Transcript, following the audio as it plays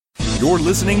You're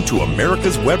listening to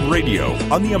America's Web Radio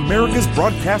on the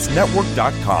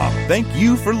AmericasBroadcastNetwork.com. Thank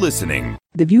you for listening.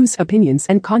 The views, opinions,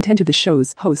 and content of the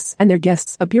show's hosts and their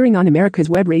guests appearing on America's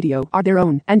Web Radio are their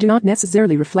own and do not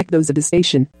necessarily reflect those of the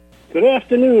station. Good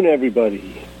afternoon,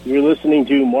 everybody. You're listening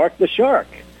to Mark the Shark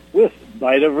with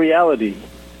Bite of Reality,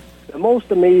 the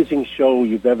most amazing show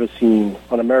you've ever seen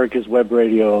on America's Web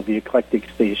Radio, the eclectic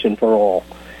station for all.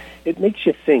 It makes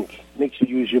you think, makes you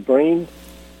use your brain.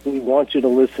 We want you to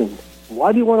listen.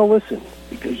 Why do you want to listen?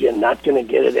 Because you're not going to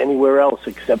get it anywhere else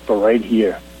except for right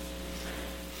here.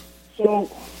 So,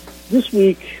 this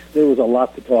week, there was a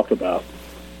lot to talk about.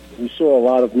 We saw a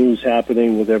lot of news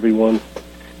happening with everyone.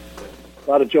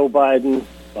 A lot of Joe Biden,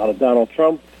 a lot of Donald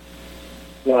Trump,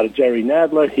 a lot of Jerry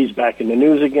Nadler. He's back in the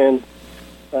news again.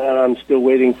 And I'm still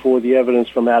waiting for the evidence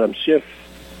from Adam Schiff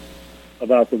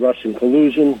about the Russian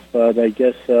collusion, but I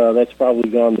guess that's probably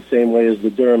gone the same way as the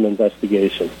Durham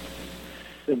investigation.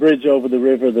 The bridge over the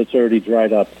river that's already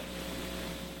dried up.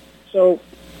 So,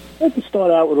 I'd like to start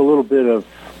out with a little bit of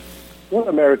what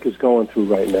America's going through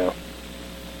right now.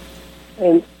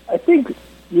 And I think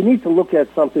you need to look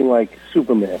at something like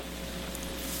Superman.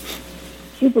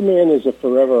 Superman is a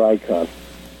forever icon,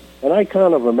 an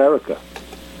icon of America.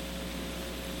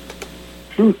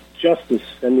 Truth, justice,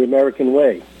 and the American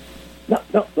way. No.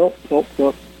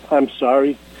 I'm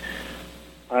sorry.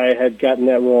 I had gotten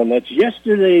that wrong. That's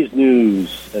yesterday's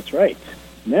news. That's right.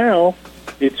 Now,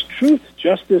 it's truth,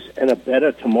 justice, and a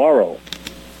better tomorrow.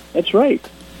 That's right.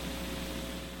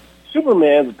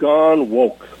 Superman's gone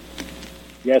woke.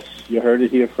 Yes, you heard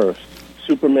it here first.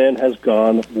 Superman has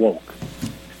gone woke.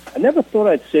 I never thought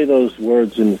I'd say those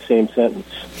words in the same sentence.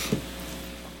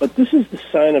 But this is the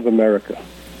sign of America.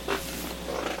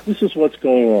 This is what's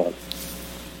going on.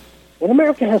 When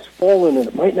America has fallen and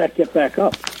it might not get back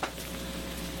up.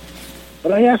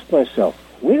 But I asked myself,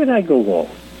 where did I go wrong?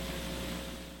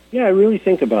 Yeah, I really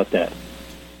think about that.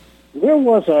 Where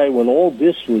was I when all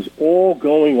this was all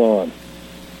going on?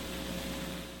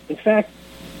 In fact,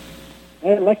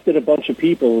 I elected a bunch of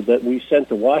people that we sent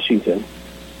to Washington,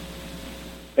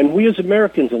 and we as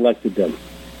Americans elected them.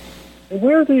 And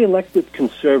where are the elected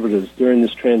conservatives during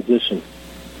this transition?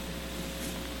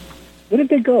 Where did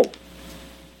they go?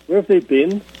 Where have they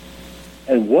been?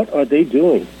 And what are they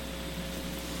doing?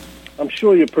 I'm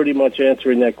sure you're pretty much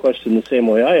answering that question the same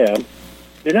way I am.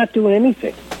 They're not doing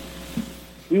anything.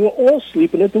 We were all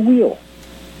sleeping at the wheel.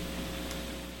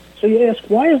 So you ask,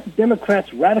 why is the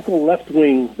Democrats' radical left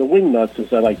wing, the wingnuts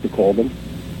as I like to call them?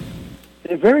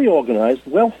 They're very organized,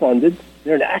 well-funded.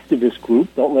 They're an activist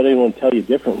group. Don't let anyone tell you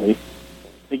differently.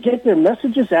 They get their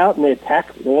messages out and they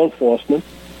attack law enforcement.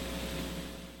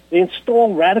 They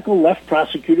install radical left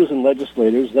prosecutors and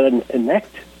legislators that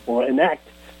enact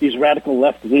these radical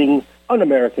left-wing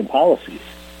un-American policies.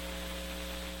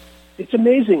 It's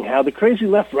amazing how the crazy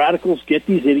left radicals get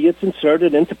these idiots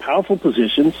inserted into powerful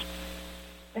positions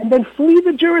and then flee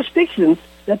the jurisdictions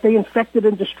that they infected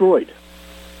and destroyed.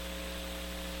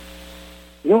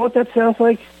 You know what that sounds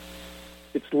like?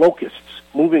 It's locusts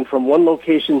moving from one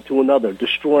location to another,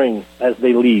 destroying as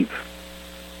they leave.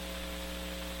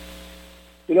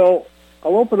 You know,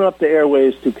 I'll open up the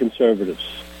airways to conservatives.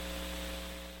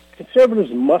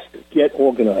 Conservatives must get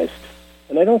organized,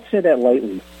 and I don't say that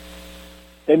lightly.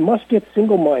 They must get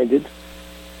single-minded,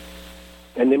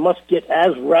 and they must get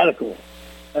as radical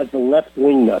as the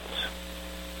left-wing nuts.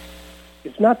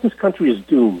 If not, this country is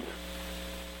doomed.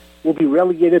 We'll be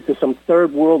relegated to some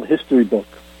third world history book,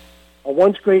 a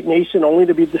once great nation only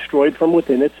to be destroyed from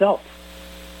within itself.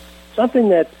 Something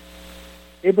that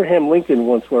Abraham Lincoln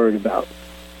once worried about,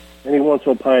 and he once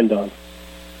opined on.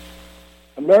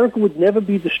 America would never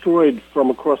be destroyed from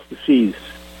across the seas.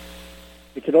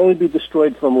 It could only be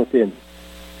destroyed from within.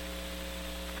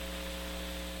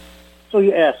 So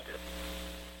you ask,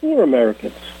 who are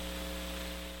Americans?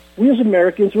 We as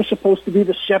Americans were supposed to be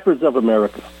the shepherds of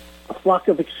America, a flock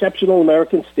of exceptional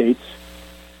American states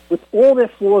with all their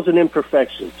flaws and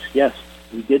imperfections. Yes,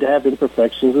 we did have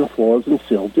imperfections and flaws and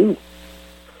still do.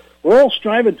 We're all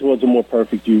striving towards a more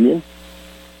perfect union.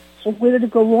 So where did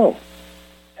it go wrong?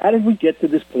 How did we get to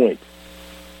this point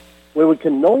where we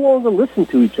can no longer listen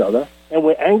to each other and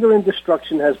where anger and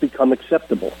destruction has become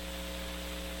acceptable?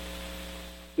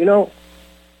 You know,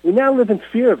 we now live in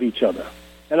fear of each other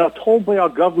and are told by our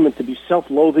government to be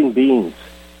self-loathing beings,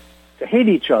 to hate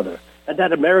each other, and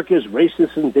that America is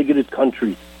racist and bigoted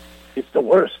country. It's the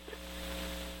worst.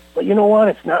 But you know what?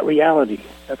 It's not reality.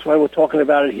 That's why we're talking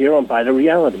about it here on Bite of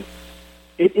Reality.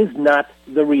 It is not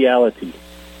the reality.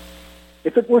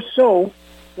 If it were so,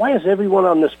 why is everyone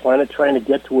on this planet trying to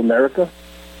get to America?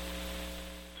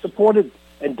 Supported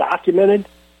and documented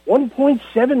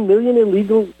 1.7 million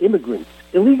illegal immigrants,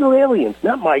 illegal aliens,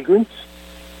 not migrants,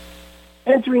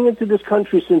 entering into this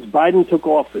country since Biden took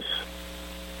office.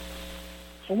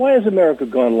 So why has America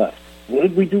gone left? What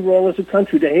did we do wrong as a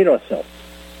country to hate ourselves?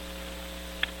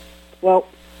 Well,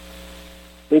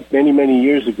 I think many, many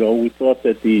years ago, we thought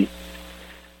that the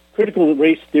critical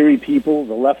race theory people,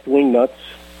 the left-wing nuts,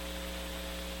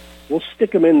 we'll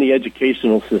stick them in the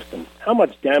educational system. How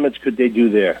much damage could they do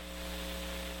there?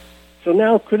 So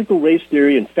now critical race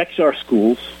theory infects our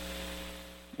schools.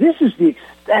 This is the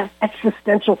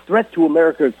existential threat to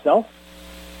America itself.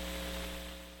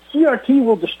 CRT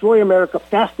will destroy America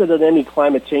faster than any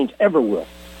climate change ever will.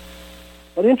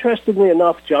 But interestingly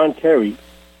enough, John Kerry,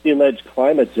 the alleged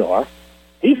climate czar,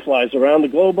 he flies around the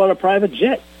globe on a private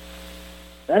jet.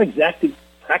 Not exactly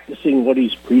practicing what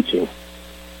he's preaching.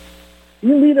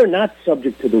 The elite are not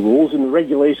subject to the rules and the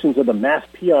regulations of the mass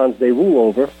peons they rule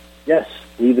over. Yes,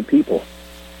 we the people.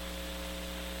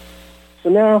 So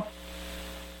now,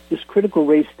 this critical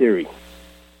race theory.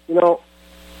 You know,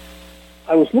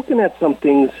 I was looking at some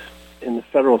things in the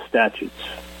federal statutes,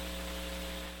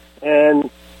 and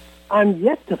I'm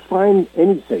yet to find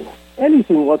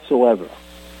anything whatsoever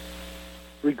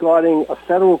regarding a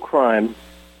federal crime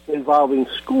involving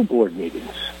school board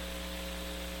meetings.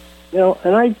 You know,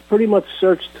 and I pretty much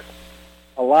searched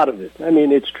a lot of it. I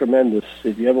mean, it's tremendous.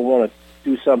 If you ever want to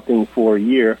do something for a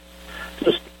year,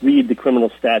 just read the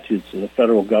criminal statutes in the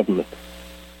federal government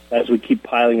as we keep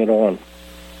piling it on.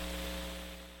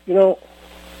 You know,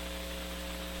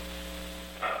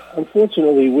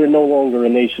 unfortunately, we're no longer a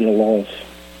nation of laws.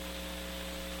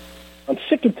 I'm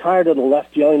sick and tired of the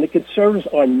left yelling the conservatives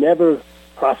are never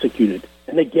prosecuted,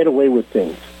 and they get away with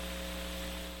things.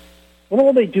 When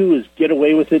all they do is get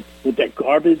away with it with their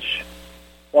garbage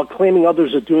while claiming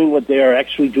others are doing what they are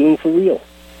actually doing for real.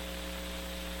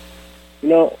 You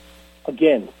know,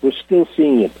 again, we're still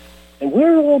seeing it. And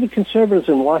where are all the conservatives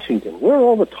in Washington? Where are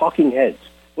all the talking heads?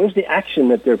 Where's the action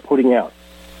that they're putting out?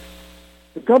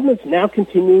 The government's now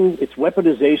continuing its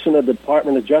weaponization of the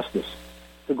Department of Justice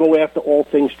to go after all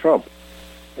things Trump.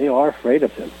 They are afraid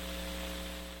of him.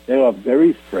 They are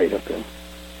very afraid of him.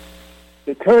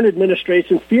 The current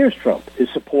administration fears Trump, his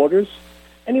supporters,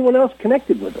 anyone else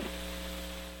connected with him.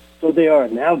 So they are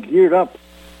now geared up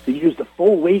to use the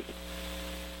full weight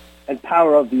and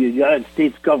power of the United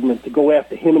States government to go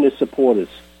after him and his supporters.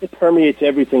 It permeates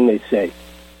everything they say,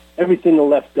 everything the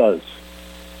left does.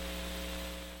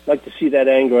 I'd like to see that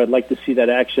anger. I'd like to see that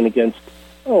action against,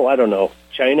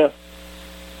 China.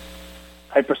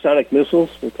 Hypersonic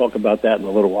missiles. We'll talk about that in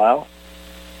a little while.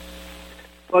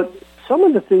 But some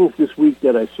of the things this week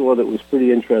that I saw that was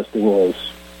pretty interesting was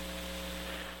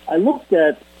I looked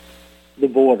at the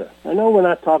border. I know we're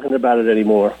not talking about it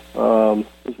anymore. I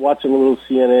was watching a little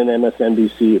CNN,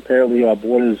 MSNBC. Apparently our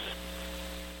border's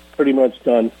pretty much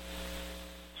done.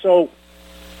 So,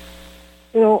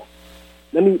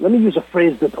 let me use a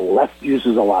phrase that the left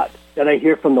uses a lot, that I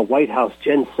hear from the White House,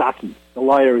 Jen Psaki, the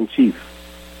liar-in-chief.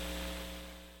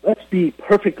 Let's be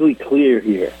perfectly clear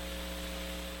here.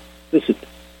 Listen,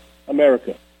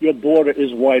 America, your border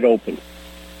is wide open.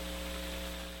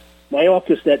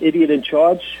 Mayorkas, that idiot in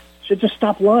charge, should just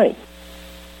stop lying.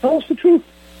 Tell us the truth.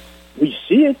 We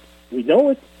see it. We know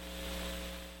it.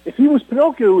 If he was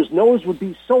Pinocchio, his nose would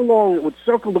be so long it would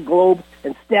circle the globe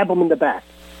and stab him in the back.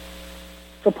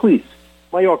 So please,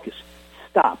 Mayorkas,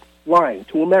 stop lying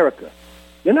to America.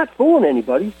 You're not fooling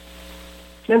anybody.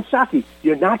 Jen Psaki,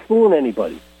 you're not fooling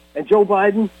anybody. And Joe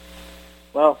Biden,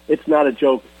 well, it's not a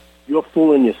joke. You're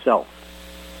fooling yourself.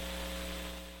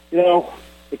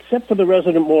 Except for the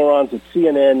resident morons at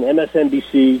CNN,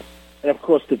 MSNBC, and of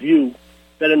course The View,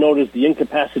 better known as the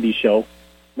Incapacity Show,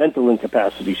 Mental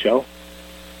Incapacity Show,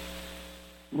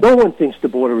 no one thinks the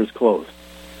border is closed.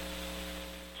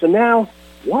 So now,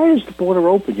 why is the border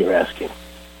open, you're asking?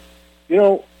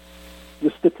 The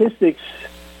statistics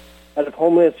out of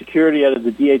Homeland Security, out of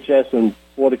the DHS and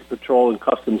Border Patrol and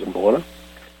Customs and Border,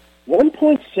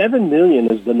 1.7 million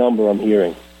is the number I'm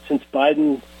hearing since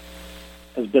Biden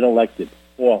has been elected.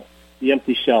 Well, the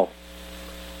empty shell,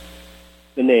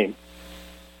 the name.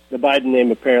 The Biden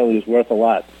name apparently is worth a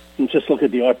lot. And just look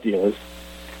at the art dealers.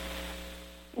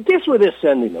 Guess where they're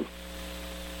sending them?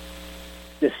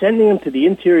 They're sending them to the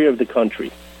interior of the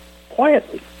country,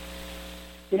 quietly.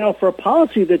 For a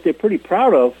policy that they're pretty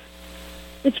proud of,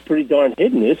 it's pretty darn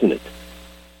hidden, isn't it?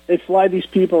 They fly these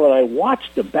people, and I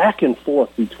watched the back and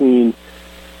forth between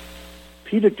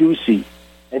Peter Doocy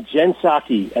and Jen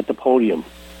Psaki at the podium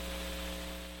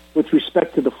with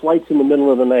respect to the flights in the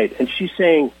middle of the night. And she's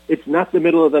saying it's not the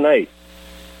middle of the night.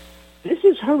 This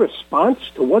is her response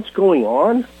to what's going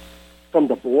on from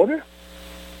the border?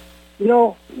 You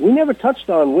know, we never touched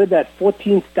on where that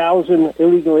 14,000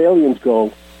 illegal aliens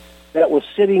go that was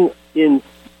sitting in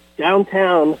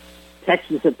downtown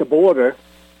Texas at the border,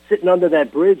 sitting under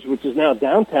that bridge, which is now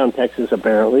downtown Texas,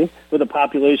 apparently, with a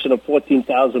population of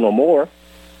 14,000 or more.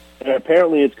 And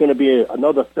apparently it's going to be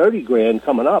another 30 grand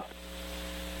coming up.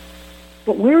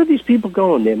 But where are these people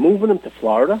going? They're moving them to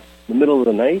Florida in the middle of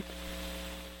the night.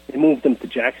 They moved them to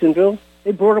Jacksonville.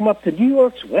 They brought them up to New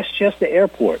York's Westchester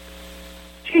Airport.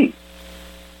 Gee,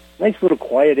 nice little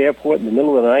quiet airport in the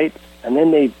middle of the night, and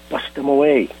then they bust them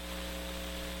away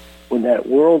with that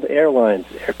World Airlines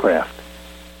aircraft.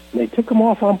 And they took them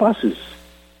off on buses,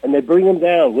 and they bring them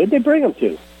down. Where'd they bring them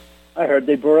to? I heard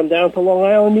they brought them down to Long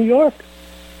Island, New York.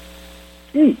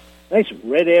 Gee, nice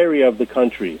red area of the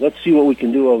country. Let's see what we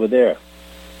can do over there.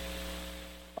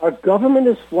 Our government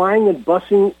is flying and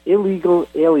busing illegal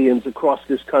aliens across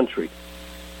this country.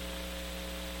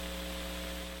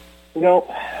 You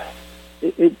know,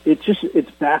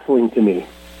 it's baffling to me.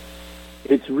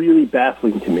 It's really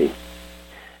baffling to me.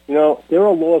 You know, there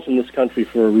are laws in this country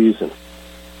for a reason.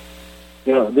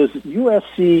 You know, there's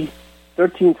USC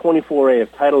 1324A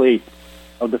of Title 8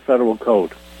 of the Federal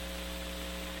Code.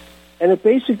 And it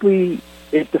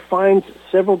defines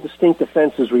several distinct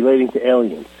offenses relating to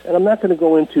aliens. And I'm not going to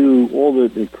go into all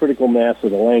the critical mass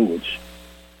of the language.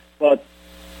 But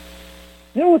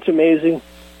you know what's amazing?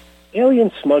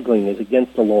 Alien smuggling is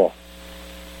against the law.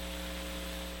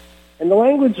 And the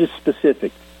language is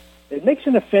specific. It makes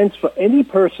an offense for any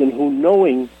person who,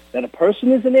 knowing that a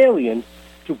person is an alien,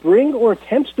 to bring or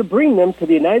attempts to bring them to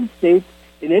the United States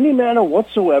in any manner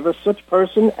whatsoever, such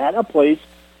person at a place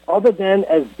other than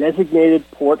as designated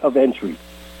port of entry.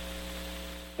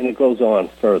 And it goes on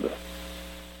further.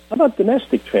 How about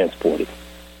domestic transporting?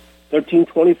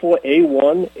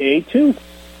 1324A1A2.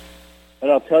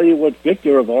 And I'll tell you what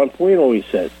Victor of On Point always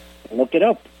says. Look it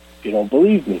up if you don't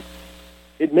believe me.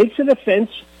 It makes an offense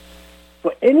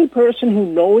for any person who,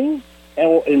 knowing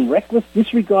and in reckless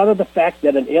disregard of the fact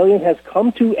that an alien has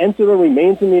come to, enter, or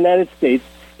remains in the United States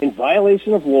in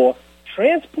violation of law,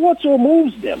 transports or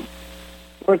moves them,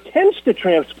 or attempts to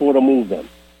transport or move them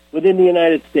within the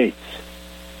United States,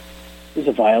 is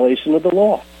a violation of the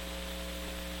law.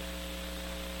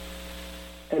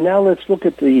 And now let's look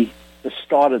at the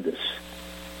start of this.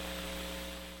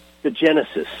 The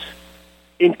genesis.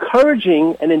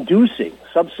 Encouraging and inducing,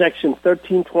 subsection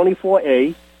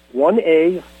 1324A,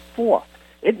 1A, 4.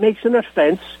 It makes an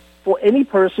offense for any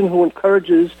person who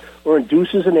encourages or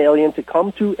induces an alien to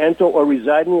come to, enter, or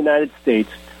reside in the United States,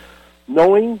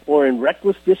 knowing or in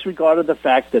reckless disregard of the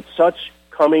fact that such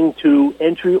coming to,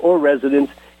 entry, or residence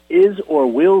is or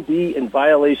will be in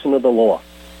violation of the law.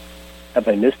 Have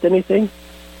I missed anything?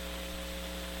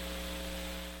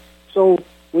 So,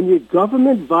 when your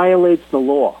government violates the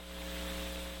law,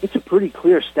 it's a pretty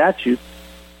clear statute,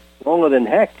 longer than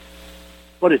heck,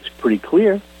 but it's pretty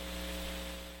clear.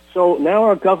 So now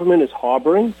our government is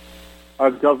harboring,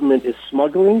 our government is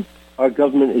smuggling, our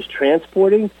government is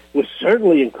transporting, we're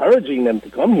certainly encouraging them to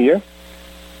come here,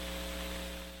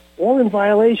 all in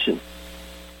violation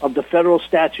of the federal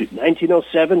statute,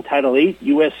 1907, Title 8,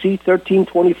 USC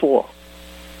 1324.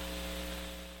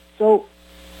 So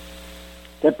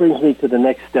that brings me to the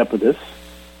next step of this,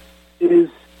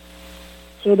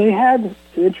 so they had an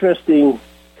interesting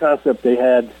concept. They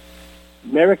had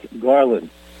Merrick Garland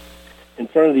in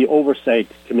front of the Oversight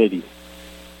Committee,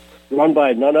 run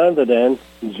by none other than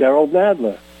Gerald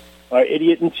Nadler, our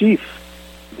idiot-in-chief,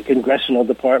 the Congressional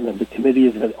Department, the Committee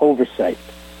of Oversight.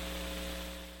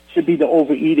 Should be the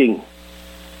overeating.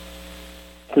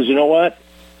 Because you know what?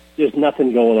 There's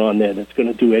nothing going on there that's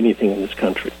going to do anything in this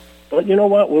country. But you know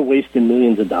what? We're wasting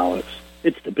millions of dollars.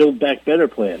 It's the Build Back Better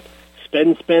plan.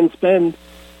 Spend, spend, spend.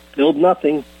 Build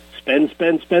nothing. Spend,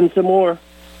 spend, spend some more.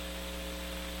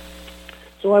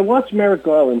 So I watched Merrick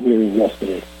Garland hearing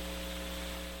yesterday.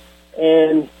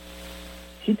 And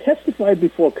he testified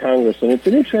before Congress. And it's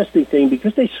an interesting thing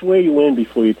because they swear you in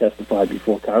before you testify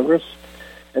before Congress.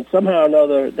 And somehow or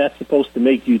another, that's supposed to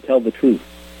make you tell the truth.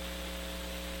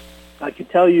 I can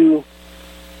tell you,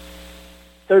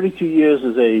 32 years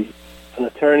as an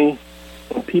attorney,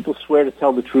 when people swear to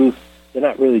tell the truth, they're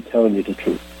not really telling you the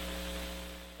truth.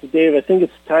 So, Dave, I think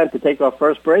it's time to take our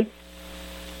first break.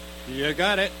 You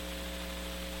got it.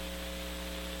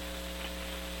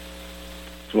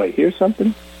 Do I hear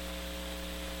something?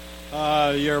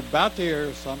 You're about to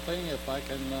hear something. If I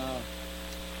can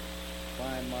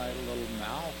find my little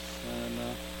mouse, and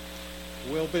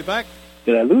we'll be back.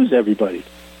 Did I lose everybody?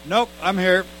 Nope, I'm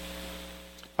here.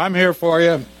 I'm here for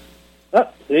you. Oh,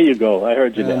 there you go. I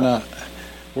heard you now.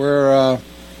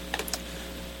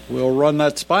 We'll run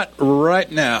that spot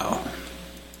right now.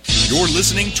 You're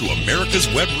listening to America's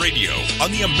Web Radio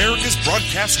on the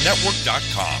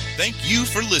AmericasBroadcastNetwork.com. Thank you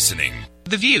for listening.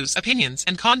 The views, opinions,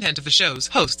 and content of the show's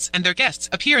hosts and their guests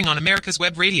appearing on America's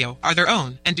Web Radio are their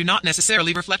own and do not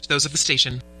necessarily reflect those of the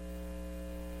station.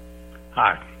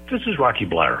 Hi, this is Rocky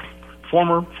Blair,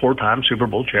 former four-time Super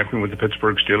Bowl champion with the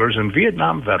Pittsburgh Steelers and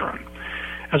Vietnam veteran.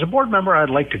 As a board member, I'd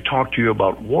like to talk to you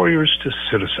about Warriors to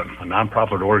Citizen, a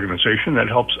nonprofit organization that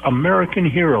helps American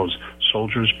heroes,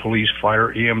 soldiers, police,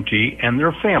 fire, EMT, and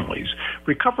their families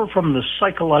recover from the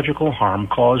psychological harm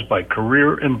caused by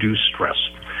career-induced stress.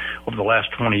 Over the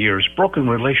last 20 years, broken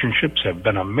relationships have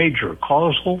been a major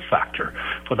causal factor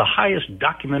for the highest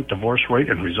documented divorce rate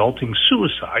and resulting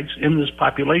suicides in this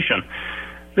population.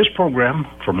 This program,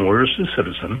 From Warriors to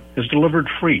Citizen, is delivered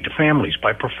free to families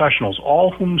by professionals,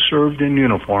 all whom served in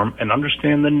uniform and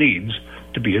understand the needs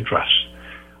to be addressed.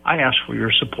 I ask for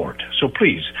your support, so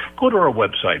please go to our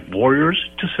website,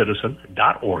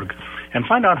 warriorstocitizen.org, and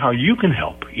find out how you can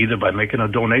help, either by making a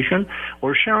donation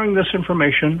or sharing this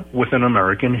information with an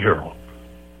American hero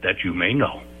that you may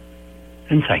know.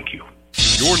 And thank you.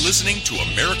 You're listening to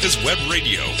America's Web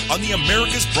Radio on the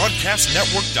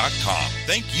AmericasBroadcastNetwork.com.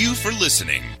 Thank you for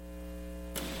listening.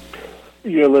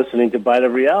 You're listening to Bite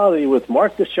of Reality with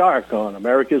Mark the Shark on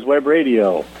America's Web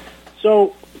Radio.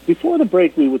 So, before the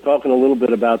break, we were talking a little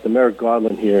bit about the Merrick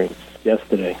Garland hearings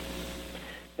yesterday.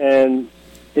 And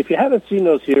if you haven't seen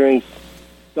those hearings,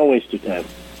 don't waste your time.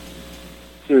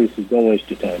 Seriously, don't waste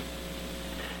your time.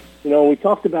 You know, we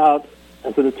talked about,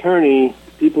 as an attorney,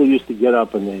 people used to get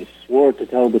up and they swore to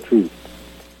tell the truth.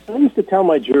 I used to tell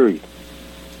my jury,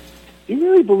 do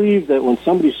you really believe that when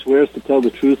somebody swears to tell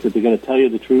the truth that they're going to tell you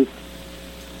the truth?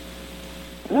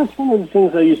 And that's one of the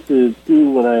things I used to do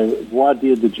when I voir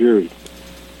dired the jury.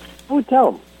 I would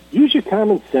tell them, use your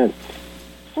common sense.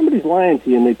 If somebody's lying to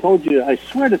you and they told you, I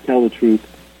swear to tell the truth,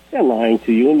 they're lying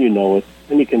to you and you know it,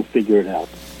 and you can figure it out.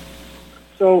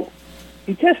 So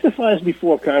he testifies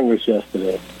before Congress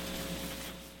yesterday,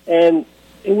 and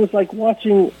it was like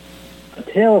watching a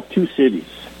tale of two cities.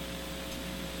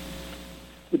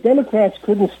 The Democrats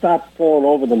couldn't stop falling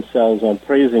over themselves on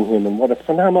praising him and what a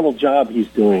phenomenal job he's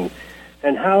doing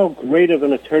and how great of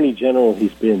an attorney general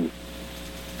he's been.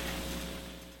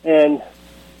 And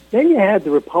then you had the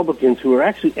Republicans who were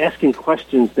actually asking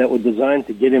questions that were designed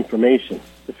to get information,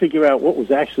 to figure out what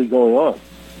was actually going on.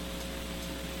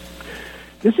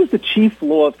 This is the chief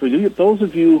law, for those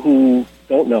of you who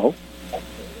don't know,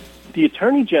 the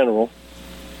Attorney General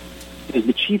is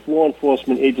the chief law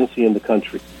enforcement agency in the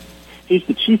country. He's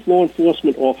the chief law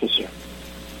enforcement officer.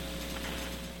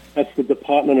 That's the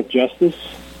Department of Justice,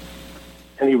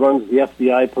 and he runs the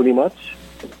FBI pretty much,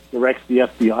 directs the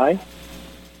FBI.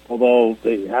 Although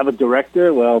they have a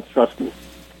director, well, trust me,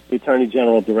 the Attorney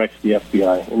General directs the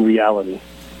FBI in reality.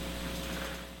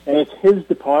 And it's his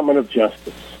Department of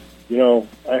Justice. You know,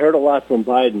 I heard a lot from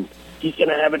Biden. He's going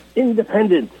to have an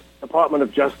independent Department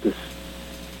of Justice.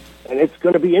 And it's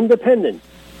going to be independent.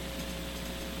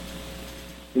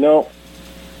 You know,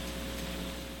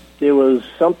 there was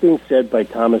something said by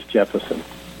Thomas Jefferson.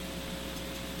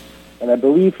 And I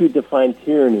believe he defined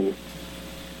tyranny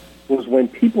was when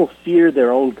people fear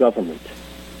their own government.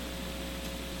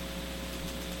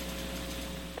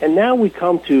 And now we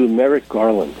come to Merrick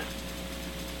Garland.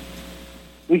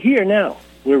 We're here now.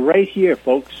 We're right here,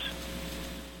 folks.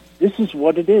 This is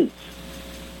what it is.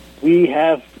 We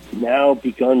have now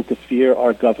begun to fear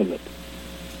our government.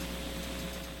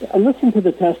 I listened to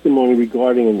the testimony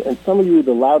regarding, and some of you,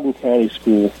 the Loudoun County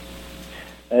School,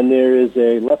 and there is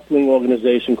a left-wing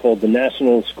organization called the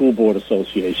National School Board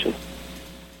Association.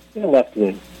 They're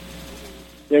left-wing.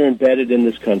 They're embedded in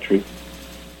this country.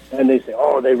 And they say,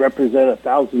 oh, they represent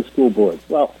 1,000 school boards.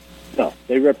 Well, no,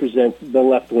 they represent the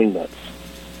left-wing nuts.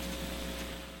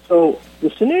 So the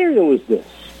scenario is this.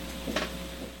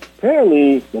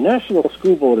 Apparently, the National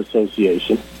School Board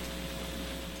Association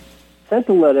sent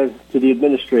a letter to the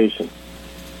administration.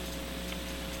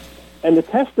 And the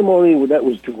testimony that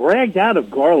was dragged out of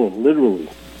Garland, literally,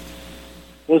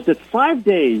 was that 5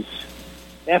 days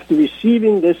after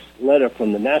receiving this letter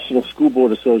from the National School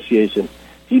Board Association,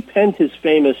 he penned his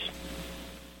famous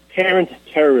parent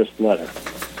terrorist letter.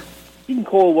 You can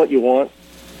call it what you want.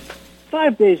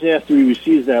 5 days after he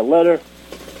receives that letter,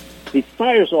 he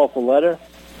fires off a letter.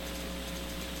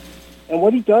 And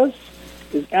what he does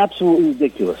is absolutely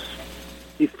ridiculous.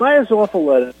 He fires off a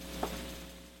letter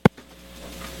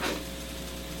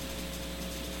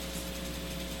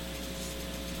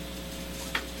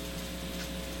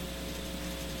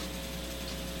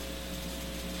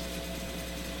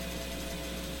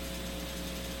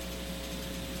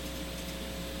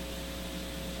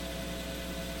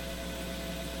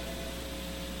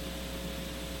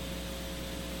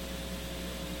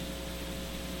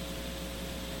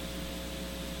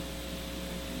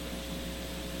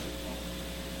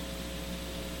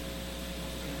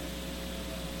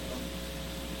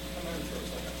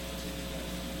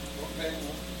You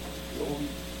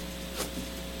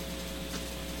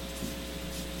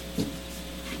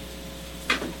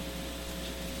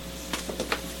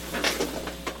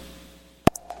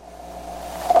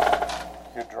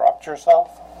dropped yourself?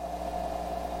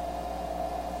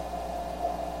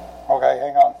 Okay,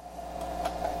 hang on.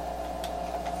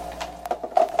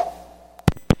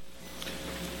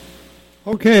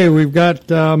 Okay, we've got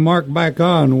Mark back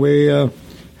on. We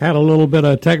had a little bit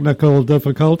of technical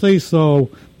difficulty, so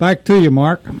back to you,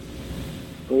 Mark.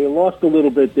 Well, you lost a little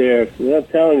bit there. I'm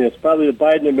telling you, it's probably the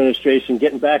Biden administration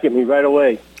getting back at me right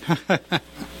away.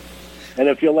 And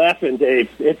if you're laughing, Dave,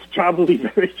 it's probably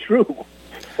very true.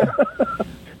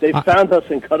 They found us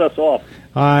and cut us off.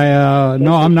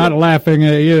 No, I'm not laughing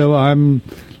at you. I'm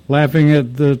laughing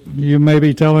at you may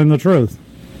be telling the truth.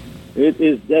 It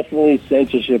is definitely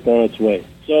censorship on its way.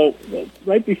 So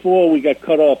right before we got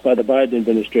cut off by the Biden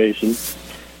administration,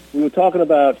 we were talking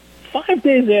about 5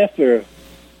 days after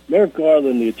Merrick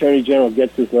Garland, the Attorney General,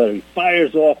 gets this letter. He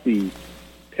fires off the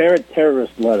parent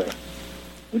terrorist letter,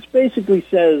 which basically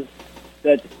says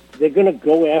that they're going to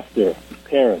go after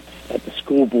parents at the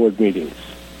school board meetings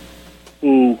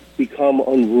who become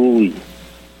unruly.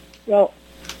 Well,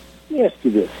 let me ask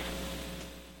you this.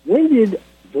 When did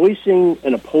voicing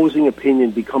an opposing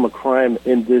opinion become a crime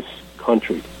in this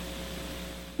country?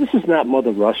 This is not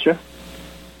Mother Russia.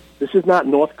 This is not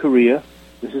North Korea.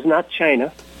 This is not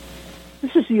China.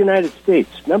 This is the United States.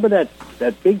 Remember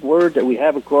that big word that we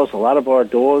have across a lot of our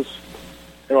doors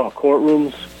in our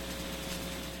courtrooms?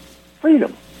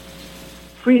 Freedom.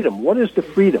 Freedom. What is the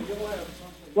freedom?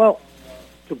 Well,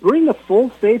 to bring the full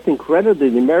faith and credit of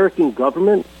the American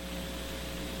government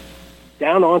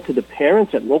down onto the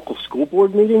parents at local school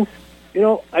board meetings,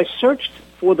 I searched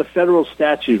for the federal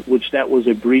statute which that was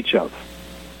a breach of,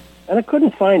 and I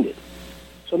couldn't find it.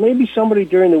 So maybe somebody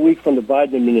during the week from the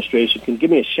Biden administration can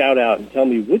give me a shout-out and tell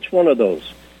me which one of those,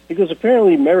 because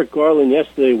apparently Merrick Garland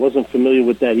yesterday wasn't familiar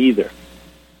with that either,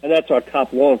 and that's our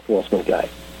top law enforcement guy.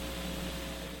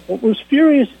 What was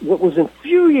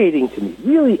infuriating to me,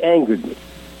 really angered me,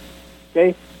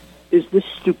 okay, is this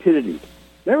stupidity.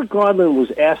 Merrick Garland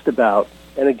was asked about,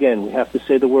 and again, we have to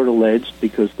say the word alleged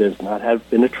because there's not have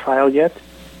been a trial yet,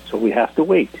 so we have to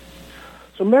wait.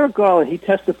 So Merrick Garland, he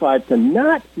testified to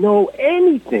not know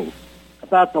anything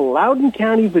about the Loudoun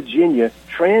County, Virginia,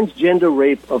 transgender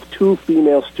rape of 2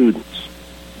 female students.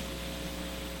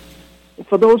 And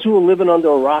for those who are living under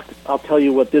a rock, I'll tell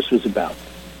you what this was about.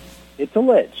 It's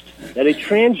alleged that a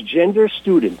transgender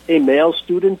student, a male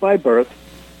student by birth,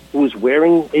 who was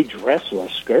wearing a dress or a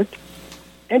skirt,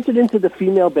 entered into the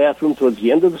female bathroom towards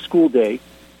the end of the school day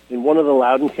in one of the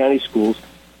Loudoun County schools,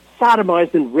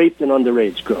 sodomized and raped an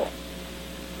underage girl.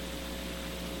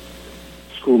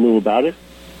 School knew about it.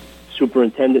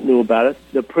 Superintendent knew about it.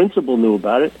 The principal knew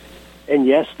about it. And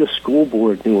yes, the school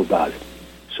board knew about it.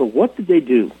 So what did they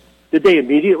do? Did they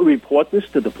immediately report this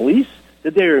to the police?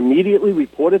 Did they immediately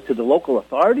report it to the local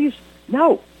authorities?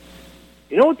 No.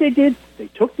 You know what they did? They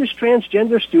took this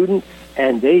transgender student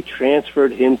and they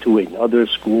transferred him to another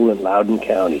school in Loudoun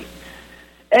County.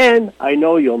 And I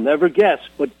know you'll never guess,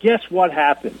 but guess what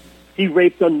happened? He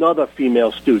raped another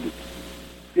female student.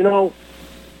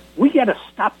 We got to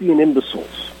stop being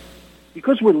imbeciles.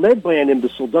 Because we're led by an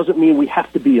imbecile doesn't mean we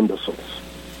have to be imbeciles.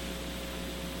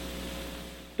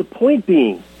 The point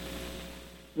being,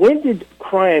 when did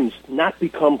crimes not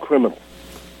become criminal?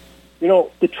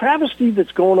 The travesty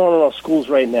that's going on in our schools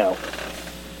right now,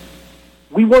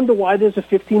 we wonder why there's a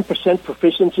 15%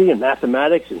 proficiency in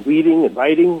mathematics and reading and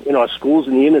writing in our schools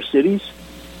in the inner cities.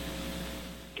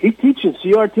 Keep teaching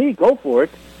CRT, go for it,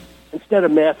 instead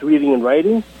of math, reading, and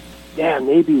writing. Yeah,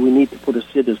 maybe we need to put a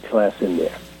civics class in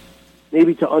there.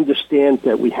 Maybe to understand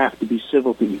that we have to be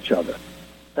civil to each other.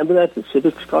 Remember that, the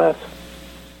civics class?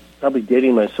 Probably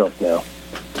dating myself now.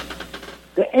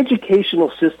 The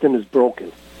educational system is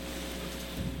broken.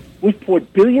 We've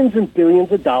poured billions and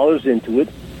billions of dollars into it.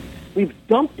 We've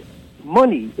dumped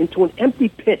money into an empty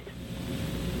pit.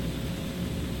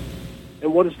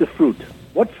 And what is the fruit?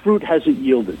 What fruit has it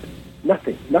yielded?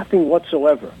 Nothing. Nothing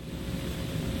whatsoever.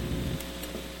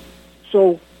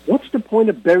 So what's the point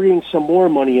of burying some more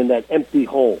money in that empty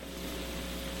hole?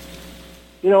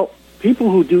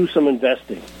 People who do some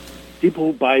investing, people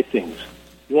who buy things,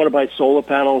 you want to buy solar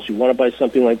panels, you want to buy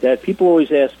something like that, people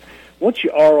always ask, what's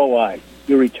your ROI,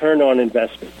 your return on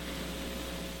investment?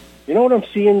 You know what I'm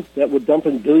seeing that we're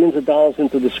dumping billions of dollars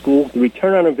into the school? The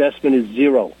return on investment is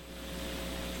zero.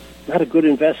 Not a good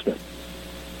investment.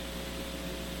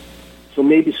 So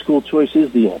maybe school choice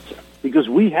is the answer. Because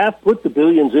we have put the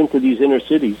billions into these inner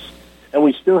cities, and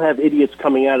we still have idiots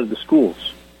coming out of the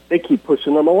schools. They keep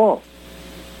pushing them along.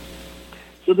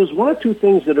 So there's one or two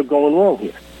things that are going wrong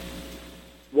here.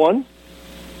 One,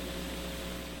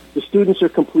 the students are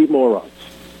complete morons.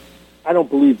 I don't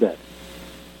believe that.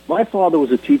 My father was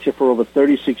a teacher for over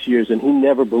 36 years, and he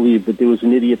never believed that there was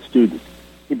an idiot student.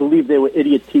 He believed they were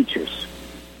idiot teachers.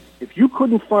 If you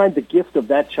couldn't find the gift of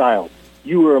that child,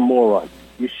 you were a moron.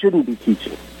 You shouldn't be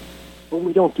teaching. But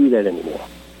we don't do that anymore.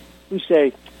 We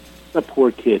say, that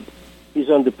poor kid, he's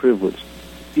underprivileged.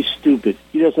 He's stupid.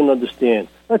 He doesn't understand.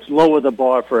 Let's lower the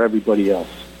bar for everybody else.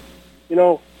 You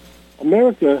know,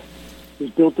 America is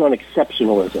built on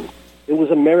exceptionalism. It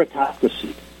was a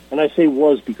meritocracy. And I say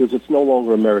was because it's no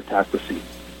longer a meritocracy.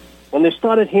 When they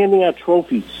started handing out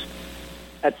trophies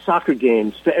at soccer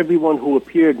games for everyone who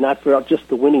appeared, not for just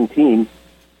the winning team,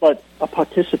 but a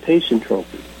participation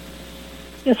trophy.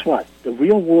 Guess what? The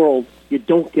real world, you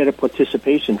don't get a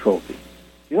participation trophy.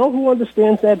 You know who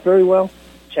understands that very well?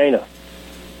 China.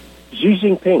 Xi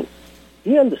Jinping.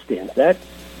 He understands that.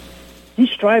 He's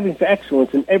striving for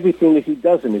excellence in everything that he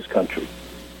does in his country.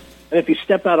 And if you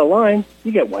step out of line,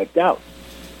 you get wiped out.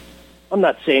 I'm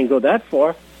not saying go that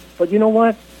far, but you know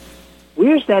what?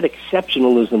 Where's that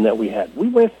exceptionalism that we had? We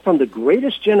went from the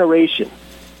greatest generation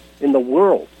in the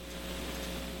world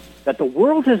that the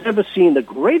world has ever seen, the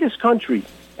greatest country,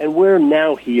 and we're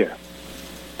now here.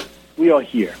 We are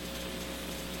here.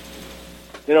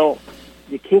 You know,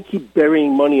 you can't keep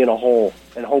burying money in a hole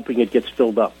and hoping it gets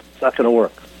filled up. It's not going to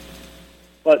work.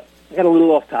 But I got a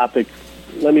little off topic.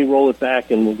 Let me roll it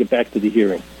back, and we'll get back to the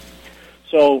hearing.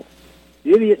 So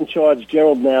the idiot in charge,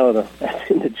 Gerald Nadler,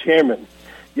 and the chairman,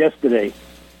 yesterday,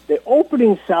 the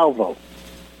opening salvo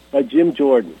by Jim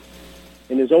Jordan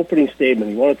in his opening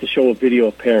statement, he wanted to show a video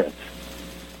of parents.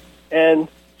 And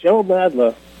Gerald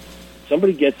Nadler,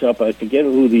 somebody gets up, I forget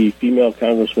who the female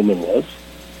congresswoman was,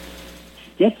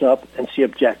 she gets up and she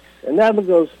objects. And Nadler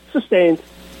goes, sustained.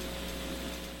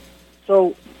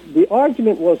 So the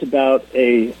argument was about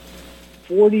a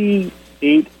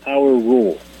 48-hour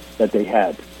rule that they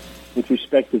had with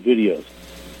respect to videos.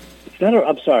 It's not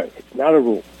a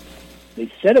rule.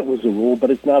 They said it was a rule, but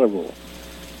it's not a rule.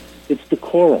 It's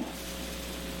decorum.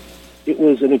 It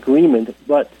was an agreement,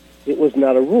 but it was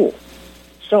not a rule.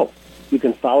 So you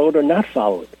can follow it or not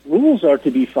follow it. Rules are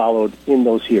to be followed in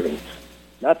those hearings,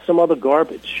 not some other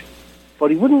garbage. But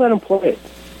he wouldn't let them play it.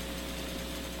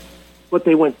 But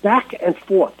they went back and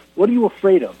forth. What are you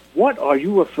afraid of? What are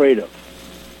you afraid of?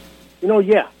 You know,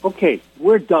 yeah, okay,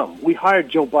 we're dumb. We hired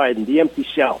Joe Biden, the empty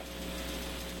shell.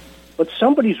 But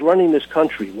somebody's running this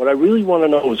country. What I really want to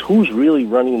know is who's really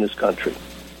running this country.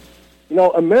 You know,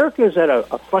 America is at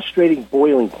a frustrating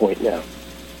boiling point now.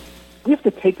 We have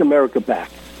to take America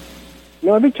back. You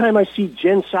know, every time I see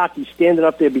Jen Psaki standing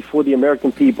up there before the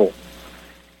American people,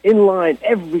 in line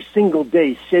every single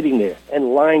day, sitting there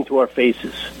and lying to our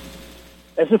faces,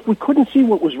 as if we couldn't see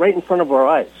what was right in front of our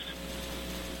eyes.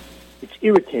 It's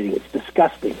irritating. It's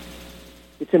disgusting.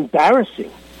 It's embarrassing.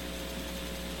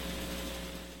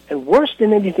 And worse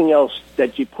than anything else,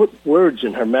 that you put words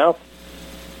in her mouth,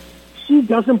 she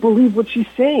doesn't believe what she's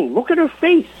saying. Look at her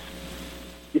face.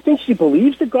 You think she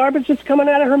believes the garbage that's coming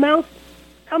out of her mouth?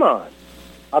 Come on.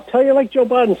 I'll tell you like Joe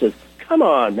Biden says, come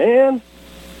on, man.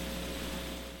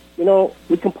 You know,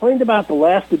 we complained about the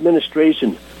last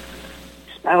administration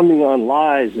expounding on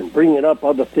lies and bringing up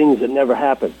other things that never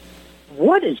happened.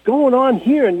 What is going on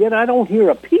here? And yet I don't hear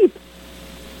a peep.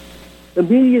 The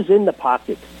media's in the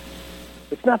pocket.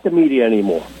 It's not the media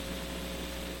anymore.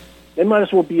 They might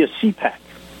as well be a CPAC.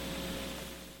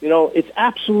 You know, it's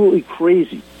absolutely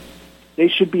crazy. They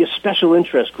should be a special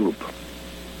interest group.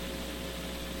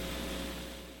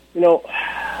 You know,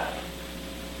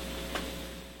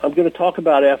 I'm going to talk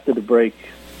about after the break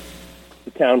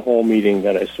the town hall meeting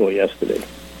that I saw yesterday,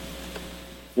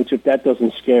 which if that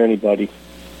doesn't scare anybody,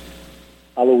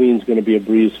 Halloween's going to be a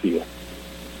breeze for you.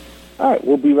 All right,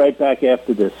 we'll be right back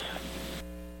after this.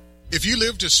 If you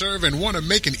live to serve and want to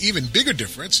make an even bigger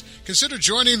difference, consider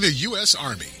joining the U.S.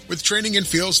 Army. With training in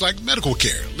fields like medical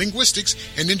care, linguistics,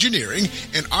 and engineering,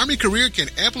 an Army career can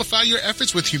amplify your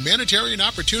efforts with humanitarian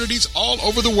opportunities all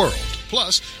over the world.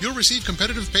 Plus, you'll receive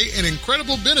competitive pay and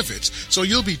incredible benefits, so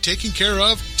you'll be taken care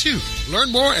of, too.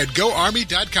 Learn more at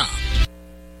GoArmy.com.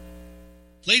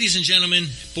 Ladies and gentlemen,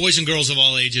 boys and girls of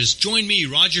all ages, join me,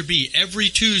 Roger B., every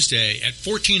Tuesday at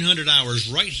 1400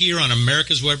 hours right here on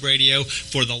America's Web Radio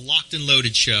for the Locked and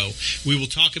Loaded Show. We will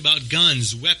talk about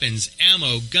guns, weapons,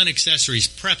 ammo, gun accessories,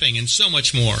 prepping, and so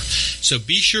much more. So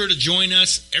be sure to join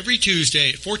us every Tuesday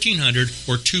at 1400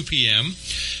 or 2 p.m.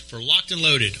 for Locked and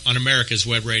Loaded on America's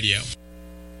Web Radio.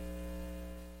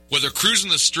 Whether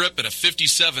cruising the strip in a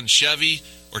 57 Chevy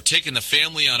or taking the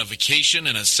family on a vacation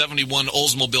in a 71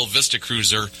 Oldsmobile Vista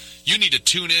Cruiser, you need to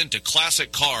tune in to Classic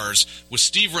Cars with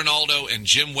Steve Ronaldo and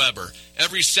Jim Weber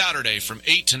every Saturday from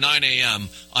 8 to 9 a.m.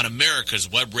 on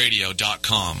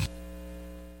americaswebradio.com.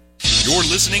 You're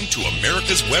listening to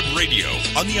America's Web Radio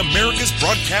on the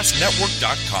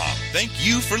americasbroadcastnetwork.com. Thank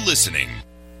you for listening.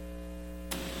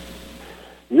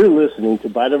 You're listening to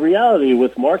Bite of Reality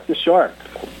with Mark the Shark,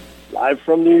 live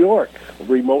from New York, a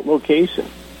remote location.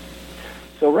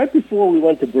 So right before we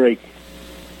went to break,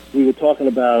 we were talking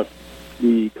about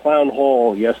the clown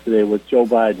hall yesterday with Joe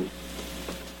Biden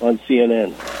on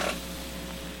CNN.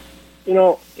 You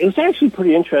know, it was actually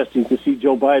pretty interesting to see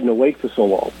Joe Biden awake for so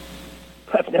long.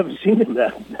 I've never seen him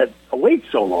that awake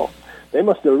so long. They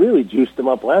must have really juiced him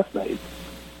up last night.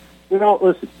 You know,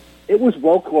 listen, it was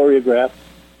well choreographed.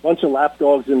 Bunch of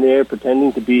lapdogs in there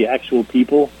pretending to be actual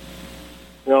people.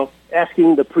 You know,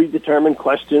 asking the predetermined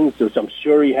questions, which I'm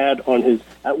sure he had on his...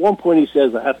 At one point he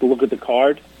says, I have to look at the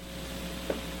card.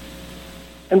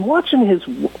 And watching his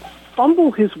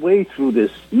fumble his way through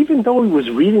this, even though he was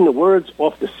reading the words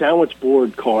off the sandwich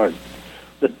board card,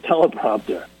 the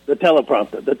teleprompter.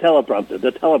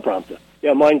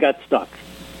 Yeah, mine got stuck.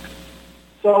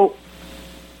 So,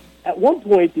 at one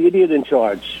point, the idiot in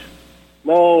charge,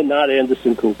 no, not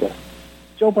Anderson Cooper,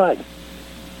 Joe Biden.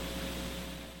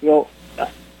 You know,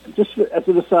 just as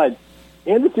an aside,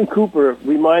 Anderson Cooper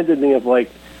reminded me of,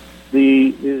 like,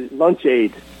 the lunch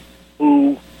aide,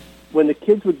 who, when the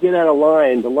kids would get out of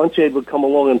line, the lunch aide would come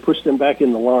along and push them back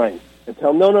in the line and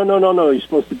tell them, no, you're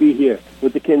supposed to be here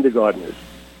with the kindergartners.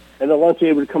 And the lunch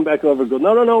aide would come back over and go,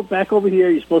 no, back over here.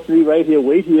 You're supposed to be right here.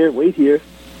 Wait here.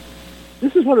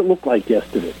 This is what it looked like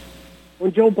yesterday.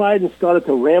 When Joe Biden started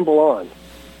to ramble on.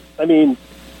 I mean,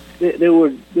 there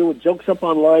were jokes up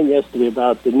online yesterday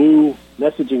about the new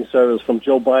messaging service from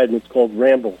Joe Biden. It's called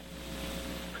Ramble.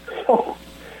 So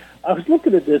I was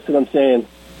looking at this and I'm saying,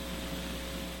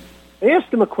 I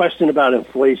asked him a question about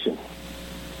inflation.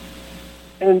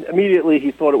 And immediately he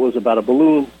thought it was about a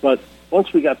balloon, but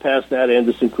once we got past that,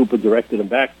 Anderson Cooper directed him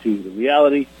back to the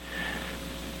reality.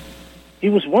 He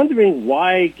was wondering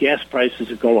why gas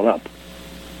prices are going up.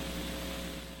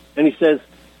 And he says,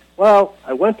 well,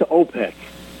 I went to OPEC.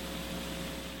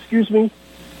 Excuse me?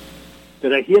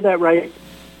 Did I hear that right?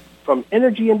 From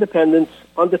energy independence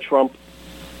under Trump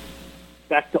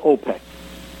back to OPEC.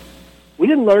 We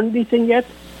didn't learn anything yet?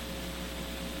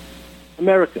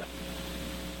 America.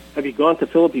 Have you gone to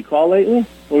Philip E. Carr lately?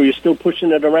 Or are you still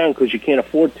pushing it around because you can't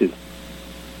afford to?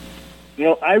 You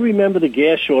know, I remember the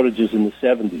gas shortages in the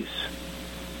 70s.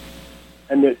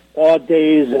 And the odd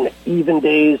days and even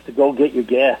days to go get your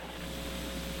gas.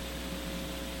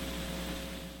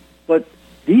 But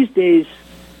these days,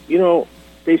 you know,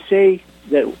 they say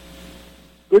that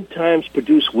good times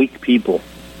produce weak people.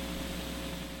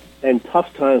 And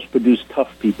tough times produce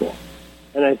tough people.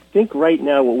 And I think right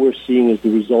now what we're seeing is the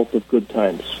result of good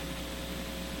times.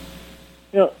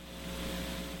 You know,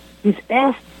 he's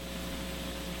asked,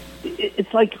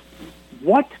 it's like,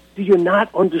 what do you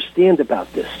not understand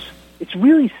about this? It's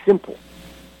really simple.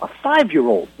 A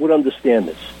 5-year-old would understand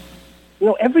this. You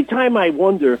know, every time I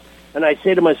wonder, and I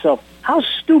say to myself, how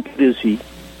stupid is he?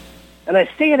 And I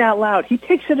say it out loud, he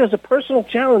takes it as a personal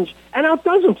challenge and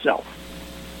outdoes himself.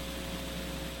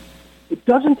 It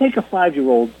doesn't take a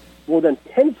 5-year-old more than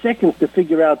 10 seconds to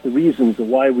figure out the reasons of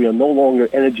why we are no longer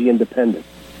energy independent.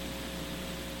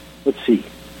 Let's see.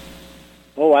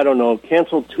 Oh, I don't know.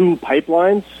 Cancel 2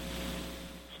 pipelines?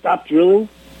 Stop drilling?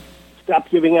 Stop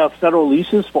giving out federal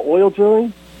leases for oil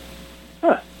drilling?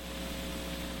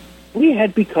 We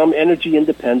had become energy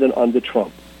independent under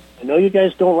Trump. I know you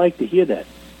guys don't like to hear that,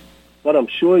 but I'm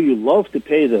sure you love to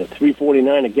pay the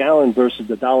 $3.49 a gallon versus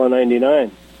the $1.99.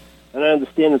 And I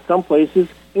understand in some places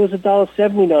it was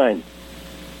 $1.79.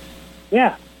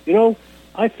 Yeah, you know,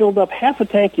 I filled up half a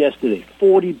tank yesterday,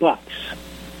 $40.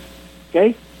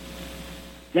 Okay?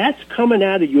 That's coming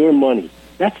out of your money.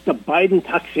 That's the Biden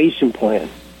taxation plan.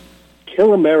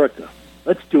 Kill America.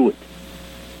 Let's do it.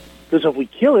 Because if we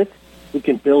kill it, we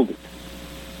can build it.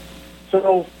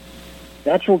 So,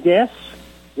 natural gas,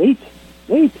 wait.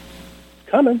 It's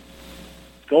coming.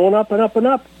 It's going up and up and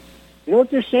up. You know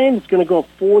what they're saying? It's going to go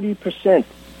 40%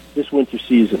 this winter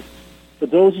season. For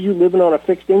those of you living on a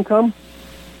fixed income,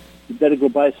 you better go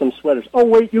buy some sweaters. Oh,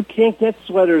 wait, you can't get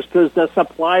sweaters because the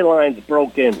supply line's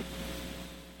broken.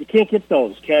 You can't get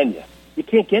those, can you? You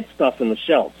can't get stuff in the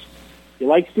shelves. You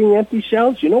like seeing empty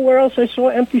shelves? You know where else I saw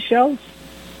empty shelves?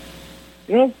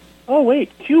 You know? Oh,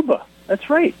 wait, Cuba. That's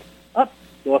right. Up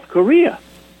North Korea.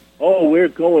 Oh, we're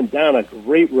going down a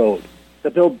great road.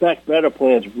 The Build Back Better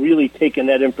plan's really taken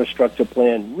that infrastructure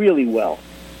plan really well.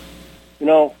 You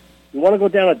know, you want to go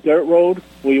down a dirt road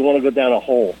or you want to go down a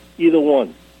hole. Either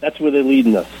one. That's where they're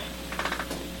leading us.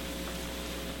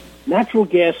 Natural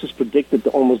gas is predicted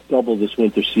to almost double this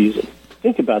winter season.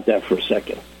 Think about that for a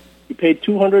second. You paid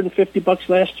 $250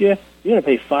 last year. You're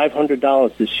going to pay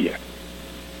 $500 this year.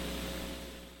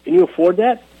 Can you afford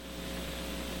that?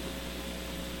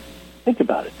 Think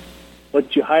about it.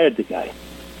 But you hired the guy.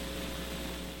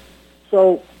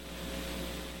 So,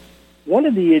 one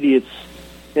of the idiots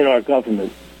in our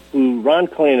government, who Ron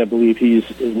Klain, I believe his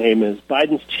name is,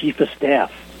 Biden's chief of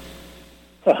staff.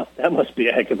 Well, that must be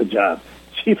a heck of a job.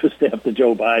 Chief of staff to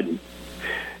Joe Biden.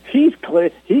 He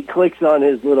clicks on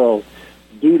his little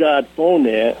doodad phone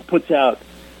there, puts out,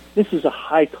 this is a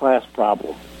high-class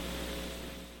problem.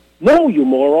 No, you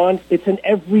moron. It's an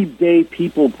everyday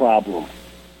people problem.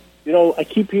 You know, I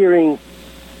keep hearing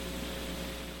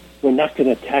we're not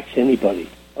going to tax anybody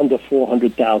under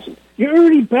 $400,000. You're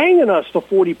already banging us for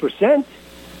 40%.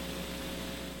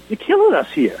 You're killing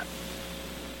us here.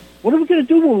 What are we going to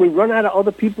do when we run out of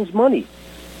other people's money?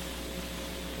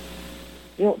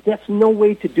 You know, that's no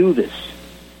way to do this.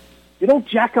 You don't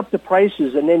jack up the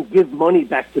prices and then give money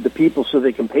back to the people so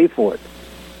they can pay for it.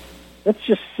 That's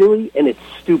just silly and it's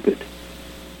stupid.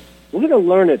 We're going to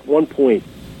learn at one point,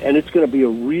 and it's going to be a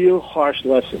real harsh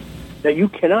lesson, that you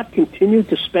cannot continue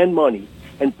to spend money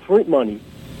and print money,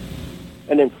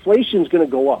 and inflation's going to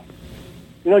go up.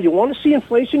 You know, you want to see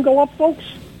inflation go up, folks?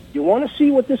 You want to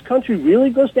see what this country really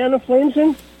goes down in flames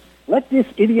in? Let this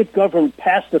idiot government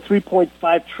pass the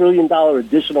 $3.5 trillion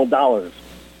additional dollars,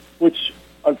 which,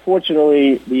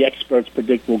 unfortunately, the experts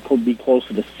predict will be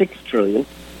closer to $6 trillion.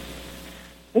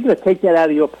 They're going to take that out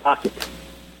of your pocket.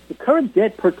 The current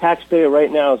debt per taxpayer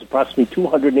right now is approximately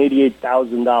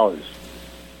 $288,000.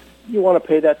 You want to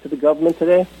pay that to the government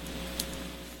today?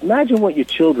 Imagine what your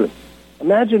children,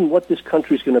 imagine what this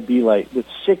country's going to be like with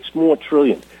 $6 more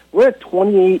trillion. We're at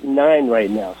 28.9 right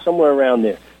now, somewhere around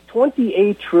there.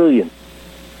 28 trillion.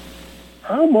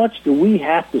 How much do we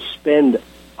have to spend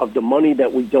of the money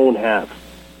that we don't have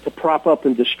to prop up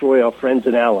and destroy our friends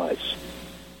and allies?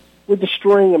 We're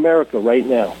destroying America right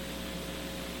now.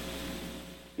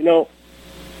 You know,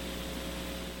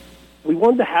 we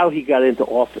wonder how he got into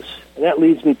office. And that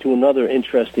leads me to another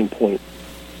interesting point.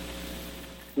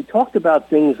 We talked about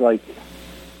things like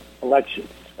elections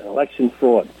and election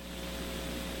fraud.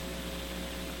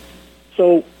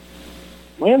 So,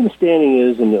 my understanding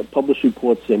is, and the published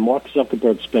reports say, Mark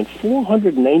Zuckerberg spent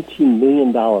 $419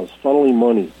 million funneling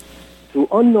money through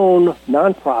unknown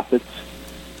nonprofits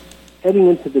heading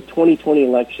into the 2020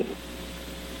 election.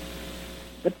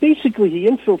 But basically, he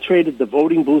infiltrated the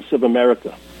voting booths of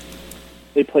America.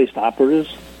 They placed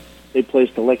operatives. They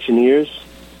placed electioneers.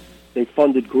 They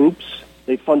funded groups.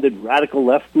 They funded radical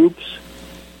left groups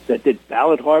that did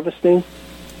ballot harvesting.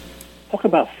 Talk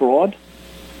about fraud.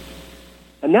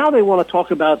 And now they want to talk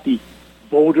about the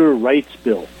voter rights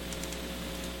bill.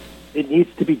 It needs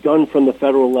to be done from the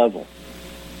federal level.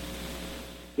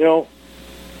 You know,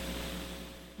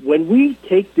 when we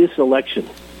take this election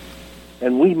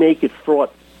and we make it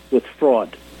fraught with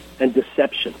fraud and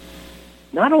deception,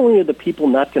 not only are the people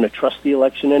not going to trust the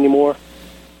election anymore,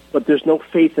 but there's no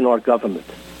faith in our government.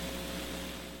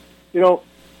 You know,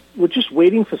 we're just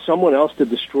waiting for someone else to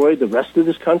destroy the rest of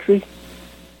this country.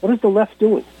 What is the left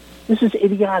doing? This is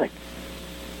idiotic.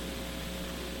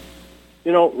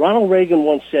 You know, Ronald Reagan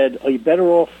once said, are you better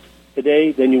off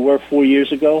today than you were 4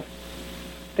 years ago?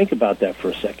 Think about that for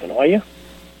a second, are you?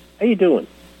 How you doing?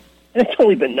 And it's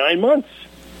only been 9 months.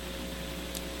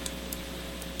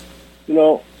 You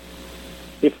know,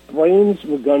 if brains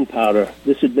were gunpowder,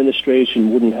 this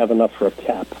administration wouldn't have enough for a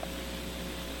cap.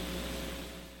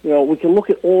 You know, we can look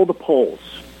at all the polls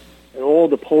and all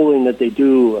the polling that they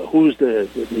do. Is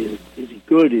he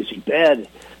good? Is he bad?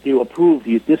 Do you approve? Do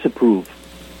you disapprove?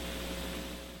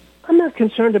 I'm not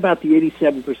concerned about the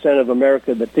 87% of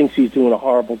America that thinks he's doing a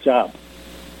horrible job.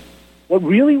 What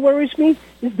really worries me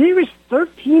is there is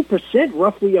 13%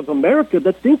 roughly of America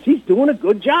that thinks he's doing a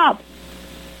good job.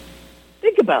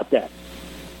 Think about that.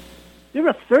 There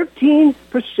are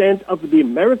 13% of the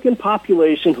American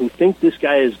population who think this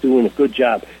guy is doing a good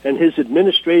job, and his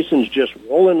administration's just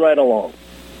rolling right along.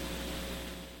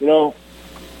 You know,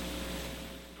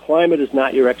 climate is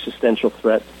not your existential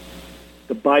threat.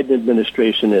 The Biden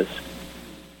administration is.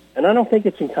 And I don't think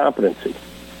it's incompetency.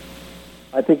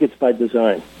 I think it's by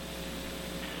design.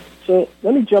 So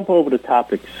let me jump over to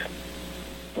topics.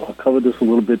 I'll cover this a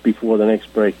little bit before the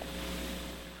next break.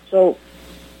 So,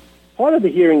 part of the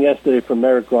hearing yesterday from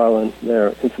Merrick Garland,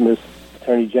 their infamous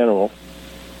Attorney General,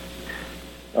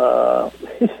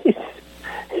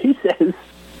 he says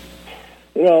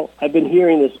You know, I've been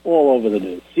hearing this all over the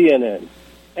news. CNN,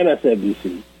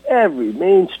 MSNBC, every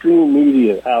mainstream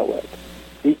media outlet.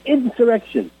 The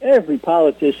insurrection, every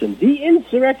politician, the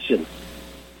insurrection,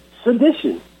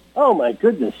 sedition. Oh, my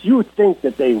goodness, you would think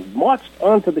that they marched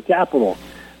onto the Capitol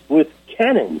with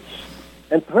cannons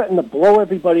and threatened to blow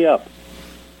everybody up.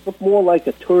 Looked more like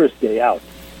a tourist day out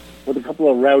with a couple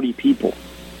of rowdy people.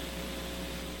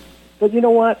 But you know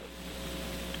what?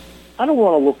 I don't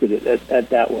want to look at it at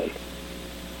that way.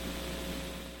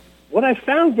 What I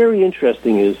found very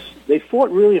interesting is they fought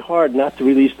really hard not to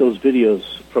release those videos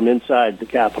from inside the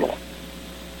Capitol.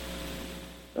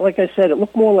 Like I said, it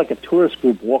looked more like a tourist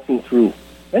group walking through.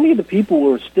 Many of the people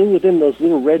were still within those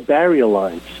little red barrier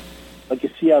lines, like you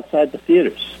see outside the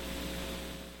theaters.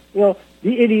 You know,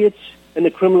 the idiots and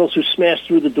the criminals who smashed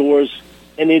through the doors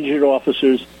and injured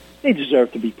officers, they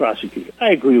deserve to be prosecuted.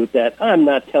 I agree with that. I'm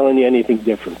not telling you anything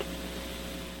different.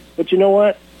 But you know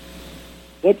what?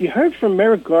 What you heard from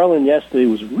Merrick Garland yesterday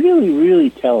was really, really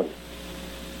telling.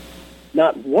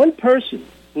 Not one person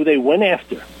who they went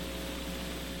after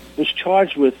was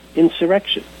charged with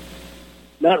insurrection.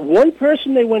 Not one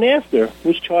person they went after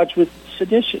was charged with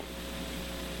sedition.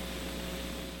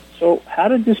 So how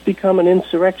did this become an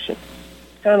insurrection?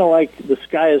 It's kind of like the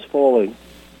sky is falling,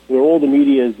 where all the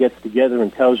media gets together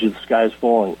and tells you the sky is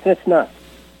falling. And it's not.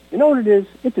 You know what it is?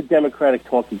 It's a Democratic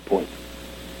talking point.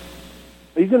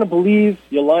 Are you going to believe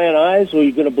your lying eyes, or are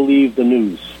you going to believe the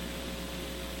news?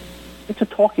 It's a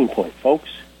talking point, folks.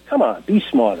 Come on, be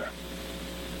smarter.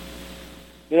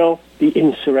 You know, the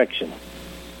insurrection.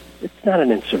 It's not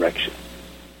an insurrection.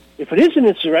 If it is an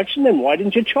insurrection, then why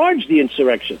didn't you charge the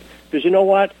insurrection? Because you know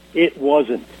what? It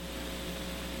wasn't.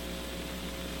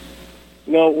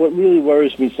 You know, what really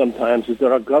worries me sometimes is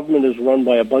that our government is run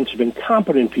by a bunch of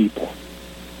incompetent people.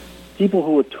 People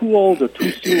who are too old or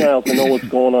too senile to know what's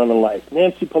going on in life.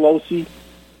 Nancy Pelosi,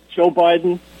 Joe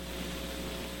Biden.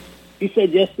 He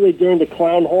said yesterday during the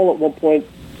clown hall at one point,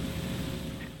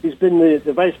 he's been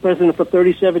the vice president for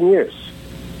 37 years.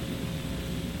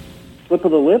 Slip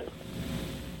of the lip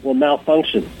or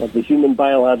malfunction of the human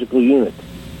biological unit.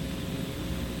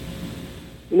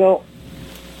 You know,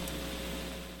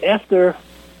 after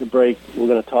the break, we're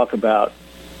going to talk about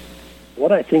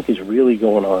what I think is really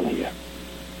going on here.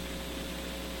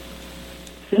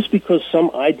 Is this because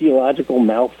some ideological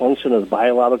malfunction of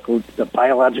the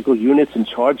biological units in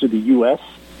charge of the U.S.?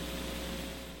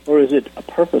 Or is it a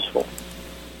purposeful,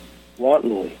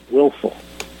 wantonly, willful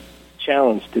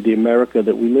challenge to the America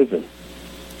that we live in?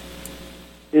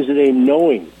 Is it a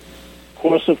knowing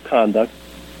course of conduct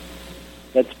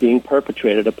that's being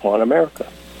perpetrated upon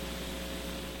America?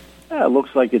 It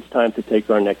looks like it's time to take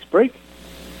our next break.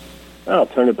 I'll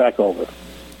turn it back over.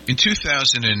 In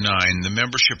 2009, the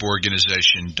membership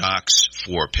organization Docs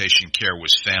for Patient Care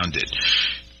was founded.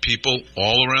 People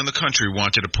all around the country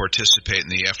wanted to participate in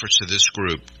the efforts of this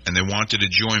group, and they wanted to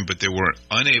join, but they were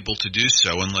unable to do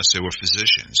so unless they were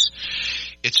physicians.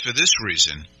 It's for this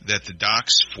reason that the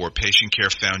Docs for Patient Care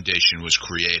Foundation was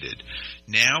created.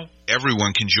 Now,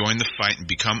 everyone can join the fight and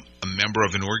become a member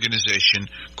of an organization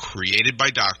created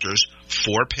by doctors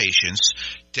for patients,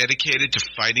 dedicated to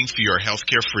fighting for your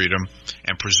healthcare freedom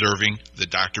and preserving the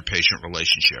doctor-patient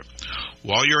relationship.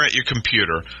 While you're at your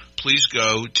computer, please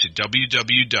go to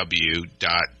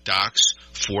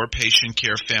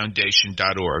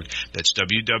www.docs4patientcarefoundation.org. That's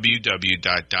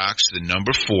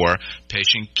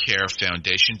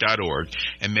www.docs4patientcarefoundation.org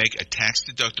and make a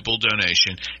tax-deductible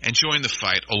donation and join the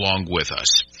fight along with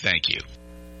us. Thank you.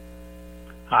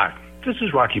 Hi, this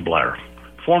is Rocky Blair,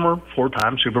 former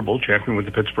four-time Super Bowl champion with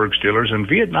the Pittsburgh Steelers and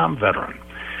Vietnam veteran.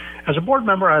 As a board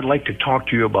member, I'd like to talk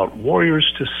to you about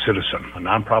Warriors to Citizen, a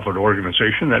nonprofit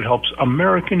organization that helps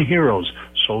American heroes,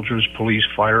 soldiers, police,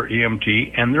 fire,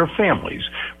 EMT, and their families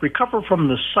recover from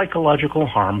the psychological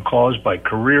harm caused by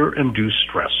career-induced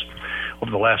stress. Over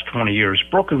the last 20 years,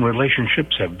 broken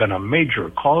relationships have been a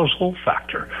major causal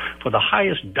factor for the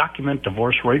highest documented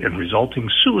divorce rate and resulting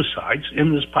suicides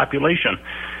in this population.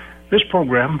 This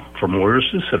program, From Warriors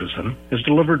to Citizen, is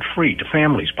delivered free to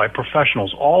families by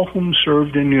professionals, all whom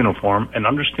served in uniform and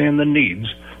understand the needs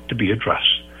to be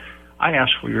addressed. I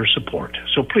ask for your support,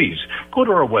 so please go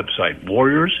to our website,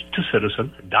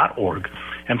 warriorstocitizen.org,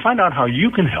 and find out how you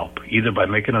can help, either by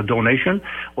making a donation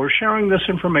or sharing this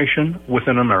information with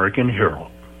an American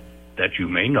hero that you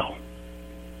may know.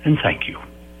 And thank you.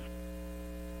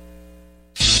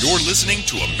 You're listening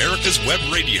to America's Web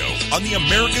Radio on the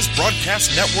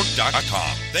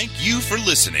AmericasBroadcastNetwork.com. Thank you for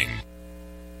listening.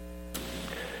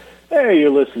 Hey,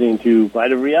 you're listening to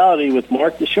Bite of Reality with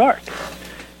Mark the Shark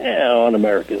on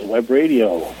America's Web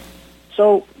Radio.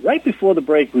 So, right before the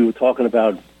break, we were talking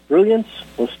about brilliance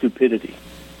or stupidity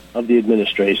of the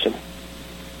administration?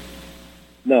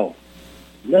 No.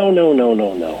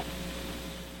 No.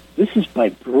 This is by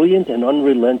brilliant and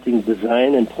unrelenting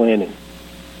design and planning.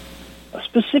 A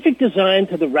specific design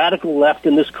to the radical left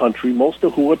in this country, most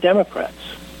of who are Democrats.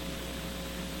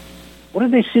 What are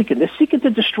they seeking? They're seeking to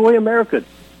destroy America,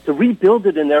 to rebuild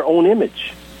it in their own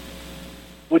image,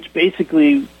 which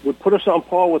basically would put us on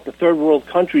par with the third world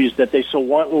countries that they so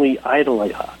wantonly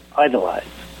idolize.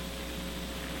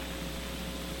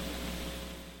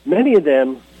 Many of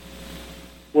them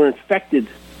were infected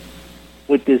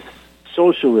with this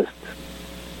socialist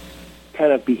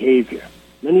kind of behavior.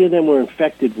 Many of them were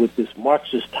infected with this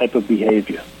Marxist type of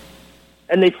behavior.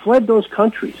 And they fled those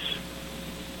countries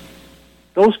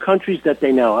that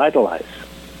they now idolize.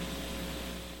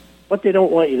 But they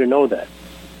don't want you to know that.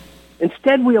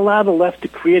 Instead, we allow the left to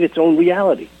create its own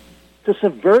reality, to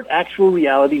subvert actual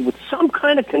reality with some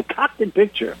kind of concocted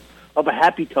picture of a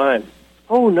happy time.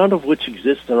 Oh, none of which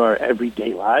exists in our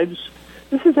everyday lives.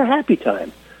 This is a happy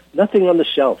time. Nothing on the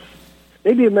shelf.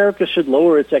 Maybe America should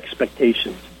lower its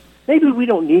expectations. Maybe we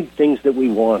don't need things that we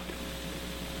want.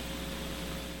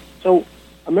 So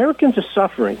Americans are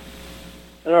suffering,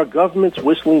 and our government's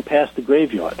whistling past the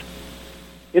graveyard.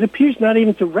 It appears not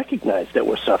even to recognize that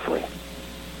we're suffering.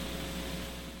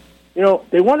 You know,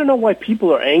 they want to know why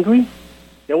people are angry.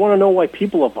 They want to know why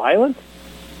people are violent.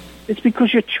 It's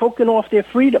because you're choking off their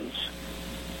freedoms.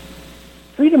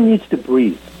 Freedom needs to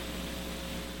breathe.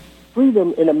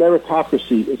 Freedom in a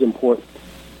meritocracy is important.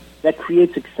 That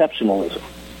creates exceptionalism.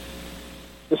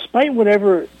 Despite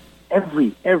whatever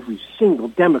every single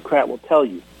Democrat will tell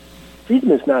you,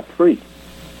 freedom is not free.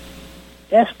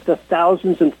 Ask the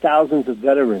thousands and thousands of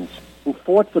veterans who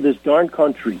fought for this darn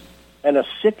country and are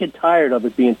sick and tired of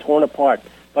it being torn apart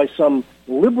by some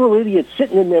liberal idiot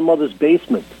sitting in their mother's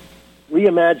basement,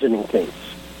 reimagining things.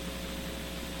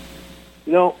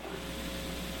 You know,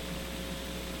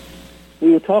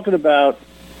 we were talking about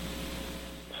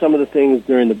some of the things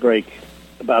during the break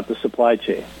about the supply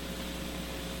chain.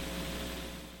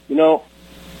 You know,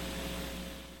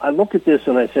 I look at this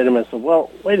and I say to myself,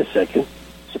 well, wait a second.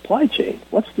 Supply chain?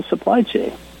 What's the supply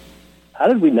chain? How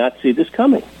did we not see this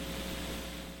coming?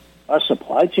 Our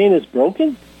supply chain is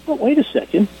broken? Well, wait a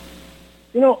second.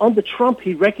 You know, under Trump,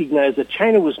 he recognized that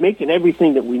China was making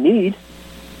everything that we need,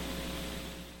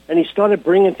 and he started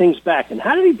bringing things back. And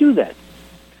how did he do that?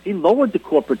 He lowered the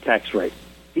corporate tax rate.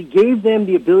 He gave them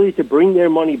the ability to bring their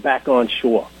money back on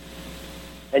shore.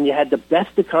 And you had the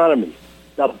best economy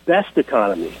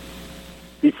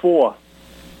before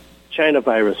China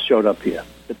virus showed up here,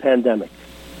 the pandemic.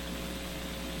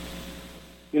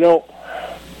 You know,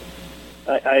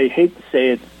 I hate to say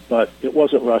it, but it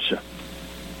wasn't Russia.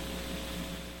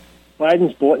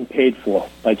 Biden's bought and paid for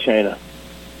by China.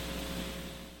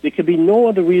 There could be no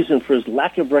other reason for his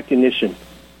lack of recognition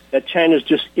that China's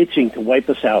just itching to wipe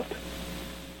us out.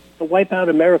 To wipe out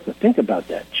America. Think about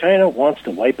that. China wants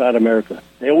to wipe out America.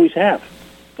 They always have,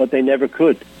 but they never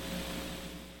could.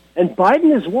 And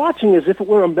Biden is watching as if it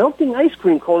were a melting ice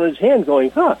cream cone in his hand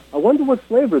going, I wonder what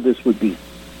flavor this would be.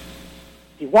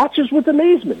 He watches with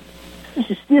amazement. This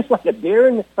is just like a deer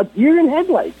in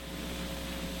headlights.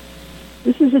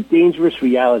 This is a dangerous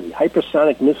reality.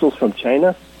 Hypersonic missiles from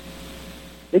China,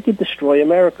 they could destroy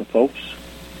America, folks.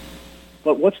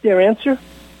 But what's their answer?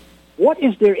 What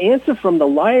is their answer from the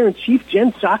liar-in-chief,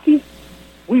 Jen Psaki?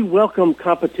 We welcome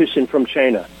competition from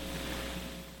China.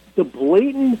 The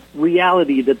blatant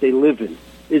reality that they live in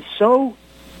is so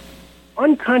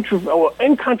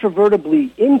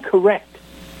incontrovertibly incorrect.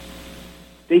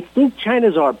 They think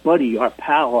China's our buddy, our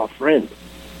pal, our friend.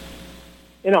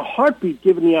 In a heartbeat,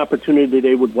 given the opportunity,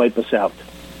 they would wipe us out.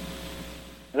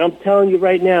 And I'm telling you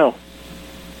right now,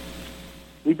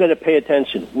 we better pay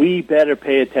attention. We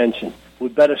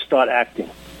better start acting.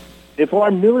 If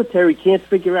our military can't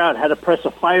figure out how to press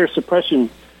a fire suppression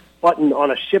button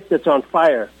on a ship that's on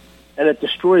fire and it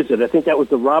destroys it, I think that was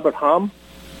the Robert Hom.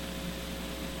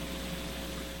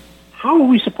 How are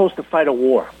we supposed to fight a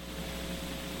war?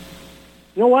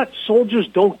 You know what? Soldiers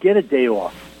don't get a day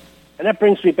off. And that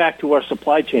brings me back to our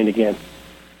supply chain again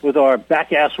with our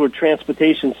back-assward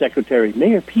transportation secretary,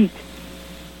 Mayor Pete.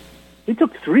 He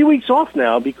took 3 weeks off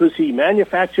now because he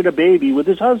manufactured a baby with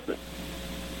his husband.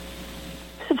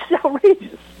 It's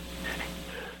outrageous.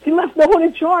 He left no one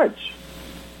in charge.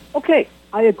 Okay,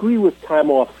 I agree with time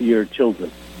off for your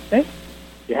children. Okay?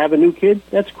 You have a new kid?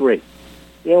 That's great.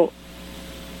 You know,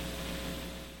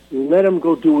 let him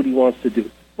go do what he wants to do.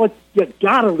 But you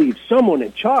gotta leave someone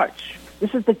in charge.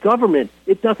 This is the government.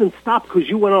 It doesn't stop because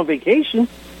you went on vacation.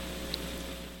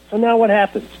 So now what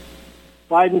happens?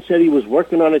 Biden said he was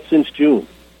working on it since June.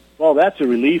 Well, that's a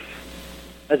relief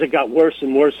as it got worse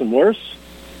and worse and worse.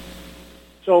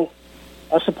 So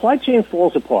our supply chain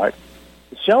falls apart.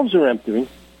 The shelves are emptying.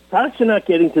 Products are not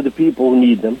getting to the people who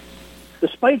need them.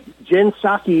 Despite Jen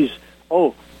Psaki's,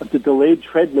 the delayed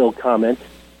treadmill comment,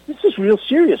 this is real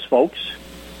serious, folks.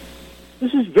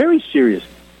 This is very serious.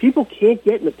 People can't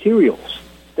get materials.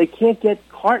 They can't get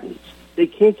cartons. They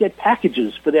can't get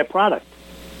packages for their product.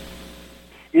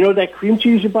 You know that cream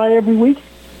cheese you buy every week?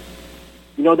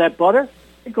 You know that butter?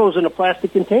 It goes in a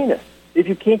plastic container. If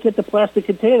you can't get the plastic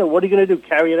container, what are you going to do,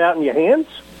 carry it out in your hands?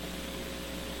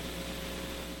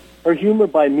 Her humor,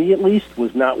 by me at least,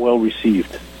 was not well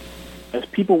received. As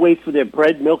people wait for their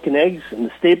bread, milk, and eggs and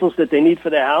the staples that they need for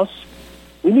their house,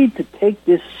 we need to take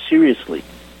this seriously.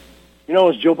 You know,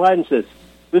 as Joe Biden says,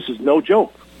 this is no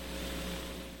joke.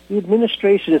 The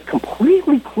administration is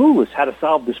completely clueless how to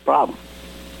solve this problem.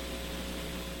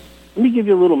 Let me give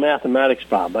you a little mathematics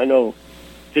problem. I know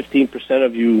 15%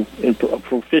 of you are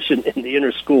proficient in the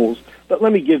inner schools, but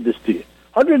let me give this to you.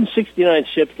 169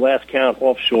 ships last count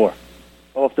offshore,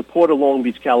 off the port of Long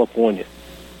Beach, California.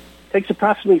 It takes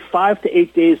approximately 5 to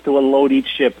 8 days to unload each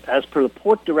ship, as per the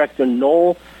port director,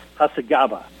 Noel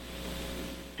Hasagaba.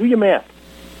 Do your math.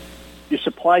 Your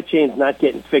supply chain's not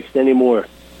getting fixed anymore.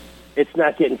 It's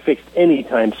not getting fixed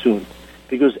anytime soon,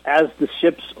 because as the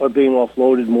ships are being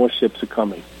offloaded, more ships are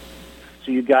coming.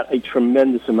 So you've got a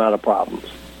tremendous amount of problems.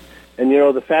 And, you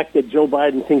know, the fact that Joe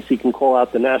Biden thinks he can call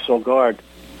out the National Guard,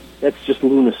 that's just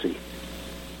lunacy.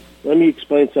 Let me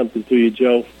explain something to you,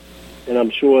 Joe, and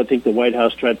I think the White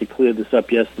House tried to clear this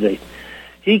up yesterday.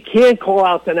 He can't call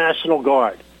out the National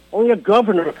Guard. Only a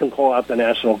governor can call out the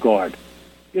National Guard.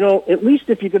 You know, at least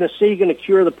if you're going to say you're going to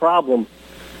cure the problem,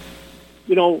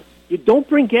 you know, you don't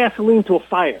bring gasoline to a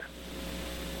fire.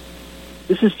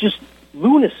 This is just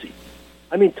lunacy.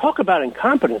 I mean, talk about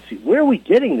incompetency. Where are we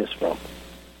getting this from?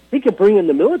 He could bring in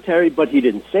the military, but he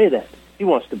didn't say that. He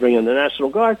wants to bring in the National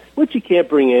Guard, which he can't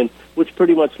bring in, which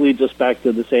pretty much leads us back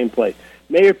to the same place.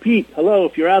 Mayor Pete, hello,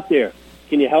 if you're out there,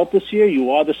 can you help us here?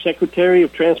 You are the Secretary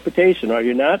of Transportation, are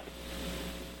you not?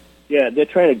 Yeah, they're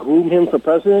trying to groom him for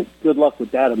president. Good luck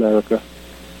with that, America.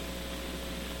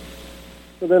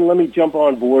 So then let me jump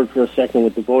on board for a second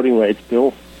with the voting rights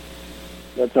bill.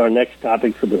 That's our next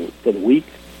topic for the week.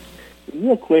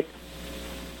 Real quick,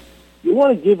 you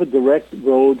want to give a direct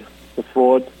road to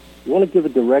fraud? You want to give a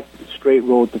direct, straight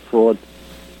road to fraud?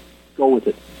 Go with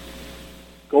it.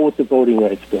 Go with the voting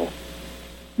rights bill.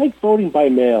 Make voting by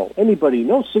mail. Anybody,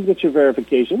 no signature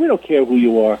verification. We don't care who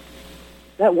you are.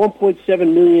 That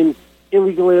 1.7 million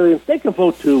illegal aliens, they can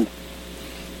vote too.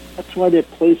 That's why they're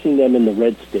placing them in the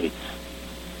red states.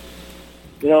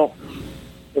 You know,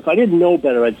 if I didn't know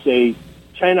better, I'd say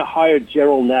China hired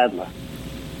Gerald Nadler.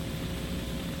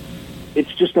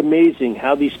 It's just amazing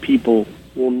how these people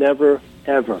will never,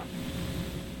 ever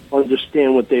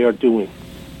understand what they are doing.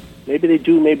 Maybe they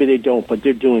do, maybe they don't, but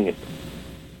they're doing it.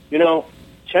 You know,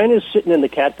 China's sitting in the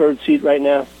catbird seat right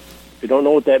now. If you don't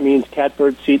know what that means,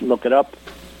 catbird seat, look it up.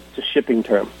 It's a shipping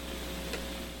term.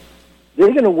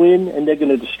 They're going to win, and they're going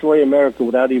to destroy America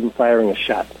without even firing a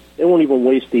shot. They won't even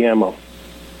waste the ammo.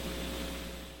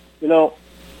 You know,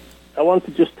 I wanted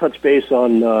to just touch base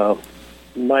on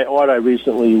my art I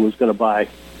recently was going to buy.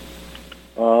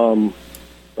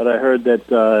 But I heard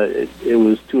that it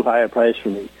was too high a price for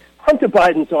me. Hunter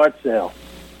Biden's art sale.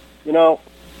 You know,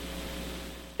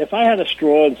 if I had a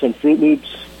straw and some Fruit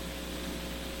Loops,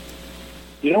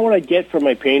 you know what I'd get for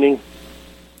my painting?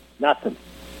 Nothing.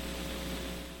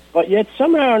 But yet,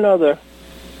 somehow or another,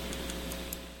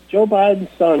 Joe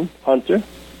Biden's son, Hunter,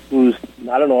 who's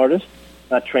not an artist,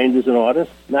 not trained as an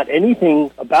artist, not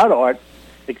anything about art,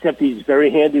 except he's very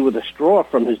handy with a straw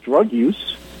from his drug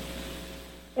use,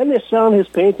 and they're selling his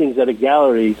paintings at a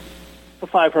gallery for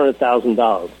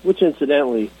 $500,000, which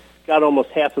incidentally got almost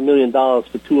 $500,000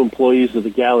 for 2 employees of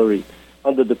the gallery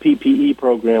under the PPE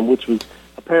program, which was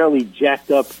apparently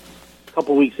jacked up a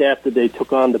couple weeks after they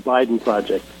took on the Biden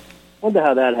project. Wonder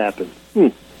how that happened.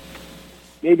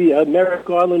 Maybe Merrick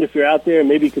Garland, if you're out there,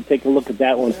 maybe you could take a look at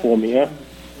that one for me, huh?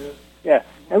 Yeah.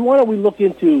 And why don't we look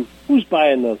into who's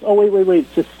buying those? Oh, wait.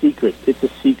 It's a secret. It's a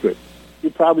secret. You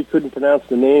probably couldn't pronounce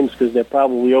the names because they're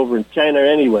probably over in China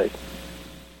anyway.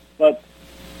 But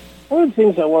one of the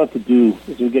things I wanted to do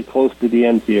as we get close to the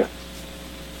end here,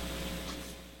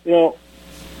 you know,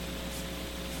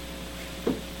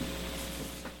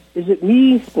 is it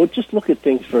me, or just look at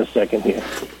things for a second here.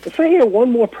 If I hear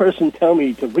one more person tell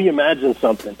me to reimagine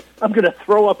something, I'm going to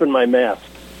throw up in my mask.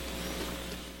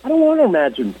 I don't want to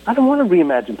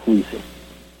reimagine policing.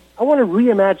 I want to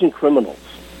reimagine criminals.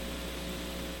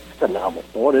 It's a novel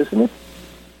thought, isn't it?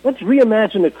 Let's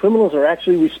reimagine that criminals are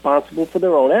actually responsible for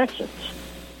their own actions.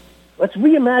 Let's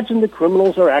reimagine that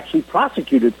criminals are actually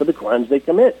prosecuted for the crimes they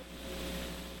commit.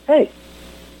 Hey,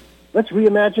 let's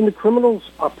reimagine that criminals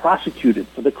are prosecuted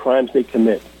for the crimes they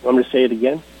commit. Want me to say it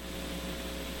again?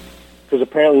 Because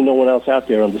apparently no one else out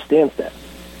there understands that.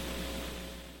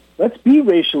 Let's be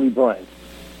racially blind.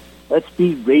 Let's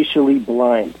be racially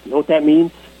blind. You know what that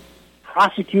means?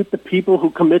 Prosecute the people who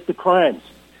commit the crimes,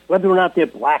 whether or not they're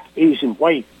black, Asian,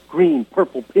 white, green,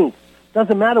 purple, pink.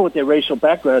 Doesn't matter what their racial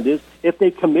background is. If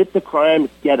they commit the crime,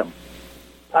 get them.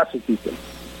 Prosecute them.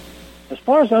 As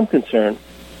far as I'm concerned,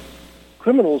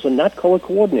 criminals are not color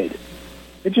coordinated.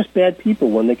 They're just bad people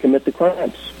when they commit the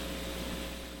crimes.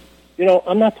 You know,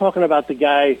 I'm not talking about the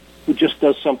guy who just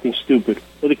does something stupid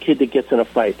or the kid that gets in a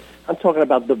fight. I'm talking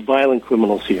about the violent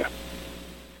criminals here.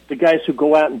 The guys who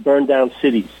go out and burn down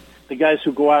cities. The guys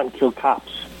who go out and kill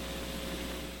cops.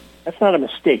 That's not a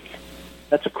mistake.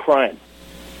 That's a crime.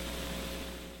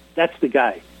 That's the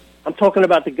guy. I'm talking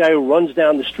about the guy who runs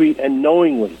down the street and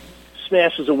knowingly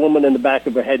smashes a woman in the back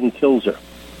of her head and kills her.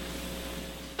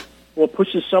 Or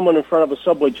pushes someone in front of a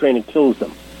subway train and kills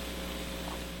them.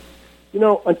 You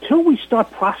know, until we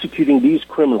start prosecuting these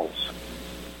criminals,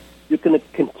 you're going to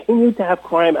continue to have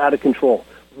crime out of control.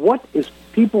 What is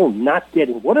people not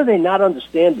getting? What are they not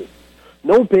understanding?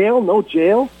 No bail, no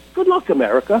jail? Good luck,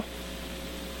 America.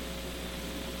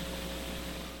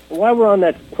 While we're on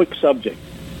that quick subject,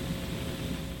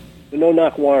 the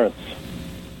no-knock warrants.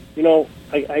 You know,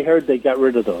 I heard they got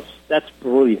rid of those. That's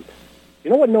brilliant.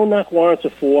 You know what no-knock warrants are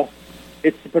for?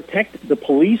 It's to protect the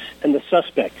police and the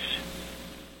suspects.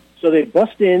 So they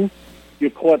bust in,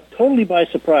 you're caught totally by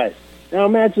surprise. Now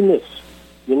imagine this.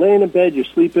 You're laying in bed, you're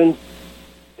sleeping,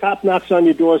 cop knocks on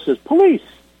your door, says, "Police,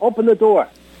 open the door."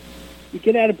 You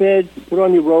get out of bed, you put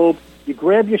on your robe, you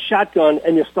grab your shotgun,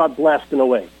 and you start blasting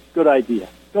away. Good idea.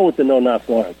 Go with the no-knock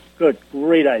warrants. Good,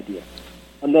 great idea.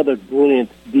 Another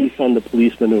brilliant defund the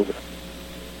police maneuver.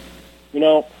 You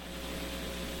know,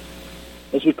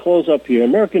 as we close up here,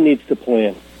 America needs to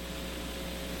plan.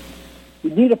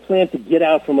 We need a plan to get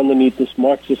out from underneath this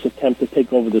Marxist attempt to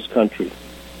take over this country.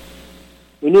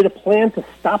 We need a plan to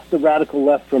stop the radical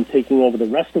left from taking over the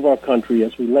rest of our country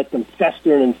as we let them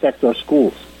fester and infect our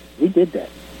schools. We did that.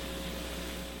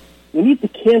 We need to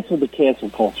cancel the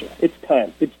cancel culture. It's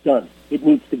time. It's done. It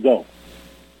needs to go.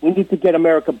 We need to get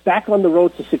America back on the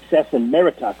road to success and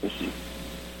meritocracy,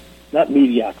 not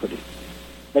mediocrity.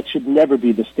 That should never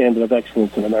be the standard of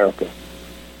excellence in America.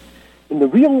 In the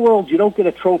real world, you don't get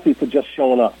a trophy for just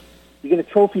showing up. You get a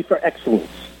trophy for excellence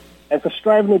and for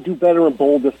striving to do better and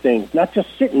bolder things, not just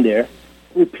sitting there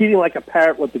repeating like a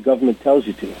parrot what the government tells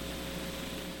you to.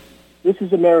 This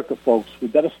is America, folks. We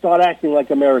better start acting like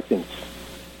Americans.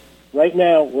 Right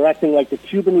now, we're acting like the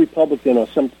Cuban Republic or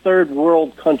some third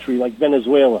world country like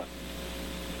Venezuela.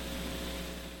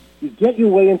 You get your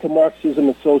way into Marxism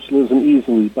and socialism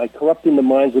easily by corrupting the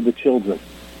minds of the children.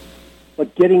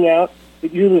 But getting out,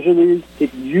 it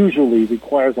usually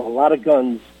requires a lot of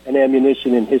guns and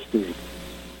ammunition in history.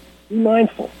 Be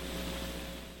mindful.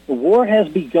 The war has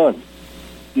begun.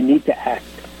 You need to act.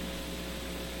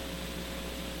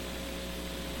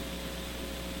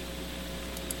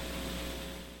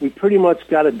 We pretty much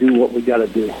got to do what we got to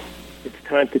do. It's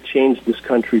time to change this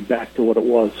country back to what it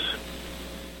was,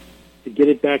 to get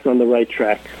it back on the right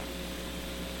track.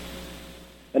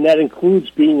 And that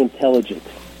includes being intelligent.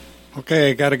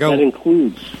 Okay, got to go. That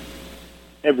includes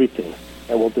everything,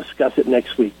 and we'll discuss it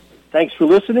next week. Thanks for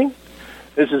listening.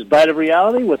 This is Bite of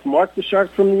Reality with Mark the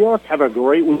Shark from New York. Have a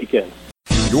great weekend.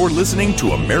 You're listening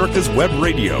to America's Web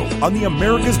Radio on the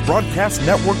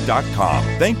AmericasBroadcastNetwork.com.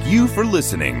 Thank you for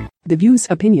listening. The views,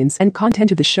 opinions, and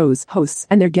content of the show's hosts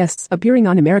and their guests appearing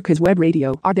on America's Web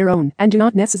Radio are their own and do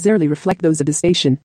not necessarily reflect those of the station.